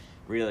 And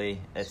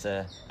really, it's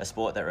a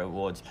sport that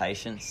rewards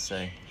patience.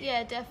 So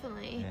yeah,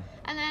 definitely. Yeah.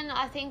 And then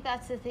I think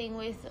that's the thing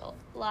with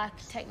like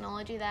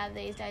technology they have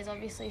these days.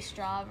 Obviously,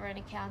 Strava and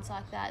accounts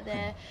like that,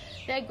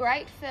 they're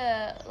great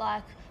for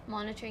like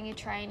monitoring your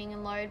training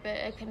and load, but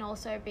it can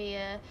also be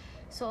a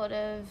sort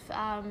of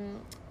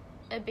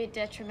a bit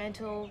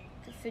detrimental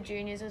for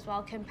juniors as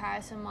well.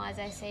 Comparison wise,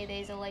 I see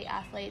these elite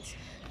athletes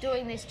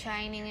doing this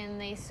training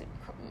and these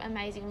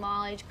amazing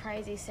mileage,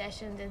 crazy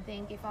sessions, and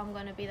think, if I'm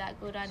going to be that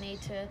good, I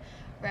need to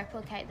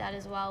replicate that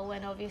as well,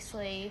 when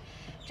obviously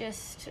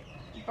just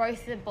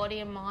both the body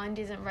and mind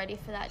isn't ready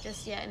for that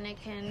just yet, and it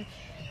can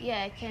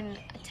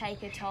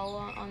take a toll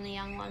on the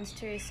young ones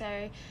too.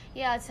 So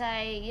yeah, I'd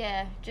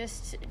say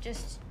just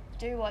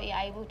do what you're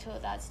able to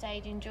at that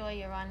stage, enjoy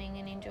your running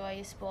and enjoy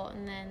your sport,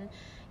 and then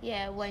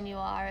when you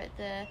are at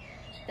the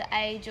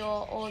age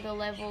or the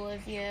level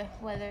of your,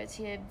 whether it's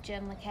your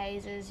Jen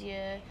Lacaze's,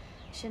 your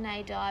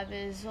Sinead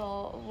Divers,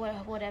 or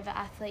whatever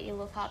athlete you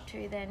look up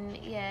to, then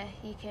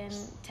you can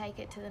take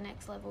it to the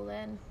next level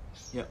then.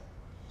 Yep.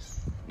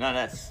 No,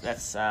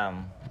 that's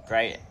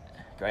great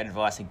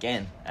advice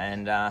again.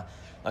 And I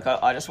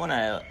just want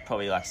to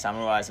probably like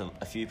summarize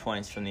a few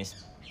points from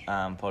this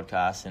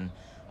podcast, and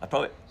I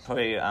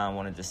probably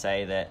wanted to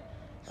say that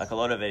like a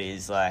lot of it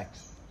is like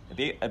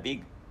a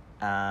big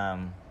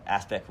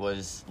aspect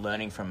was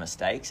learning from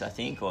mistakes, I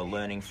think, or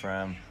learning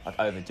from like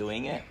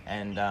overdoing it,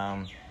 and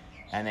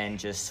then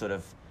just sort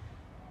of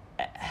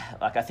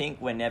like I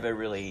think we're never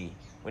really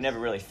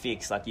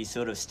fixed. Like you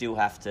sort of still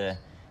have to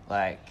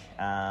like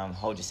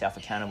hold yourself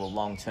accountable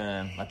long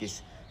term.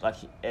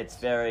 It's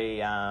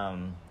very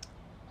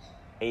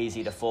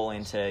easy to fall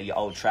into your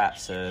old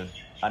traps of,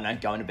 I don't know,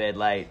 going to bed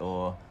late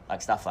or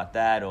like stuff like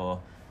that, or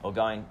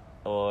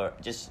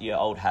just your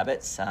old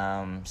habits.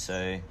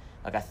 So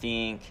like I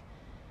think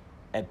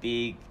a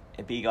big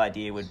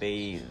idea would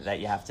be that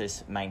you have to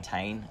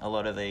maintain a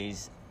lot of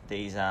these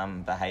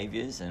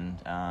behaviours, and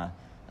I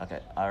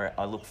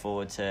look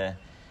forward to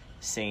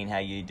seeing how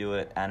you do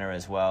it, Anna,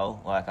 as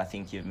well. Like I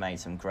think you've made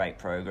some great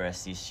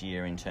progress this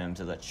year in terms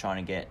of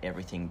trying to get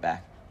everything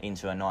back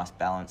into a nice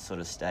balanced sort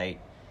of state,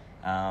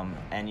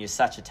 and you're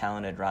such a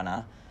talented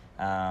runner.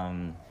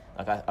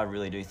 I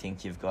really do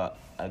think you've got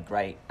a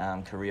great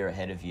career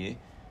ahead of you,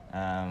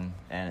 and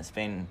it's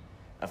been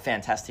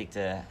fantastic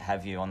to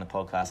have you on the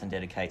podcast and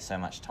dedicate so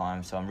much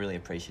time, so I'm really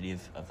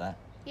appreciative of that.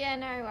 Yeah,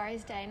 no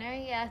worries, Dano.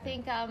 Yeah, I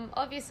think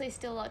obviously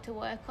still a lot to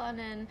work on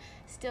and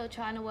still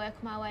trying to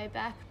work my way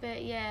back,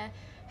 but yeah,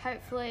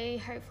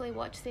 hopefully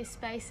watch this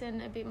space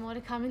and a bit more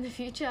to come in the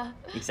future.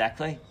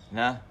 Exactly.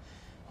 No,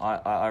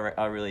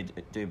 I really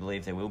do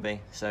believe there will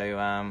be.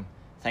 So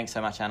thanks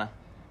so much, Anna.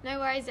 No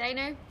worries,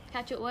 Dano.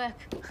 Catch you at work.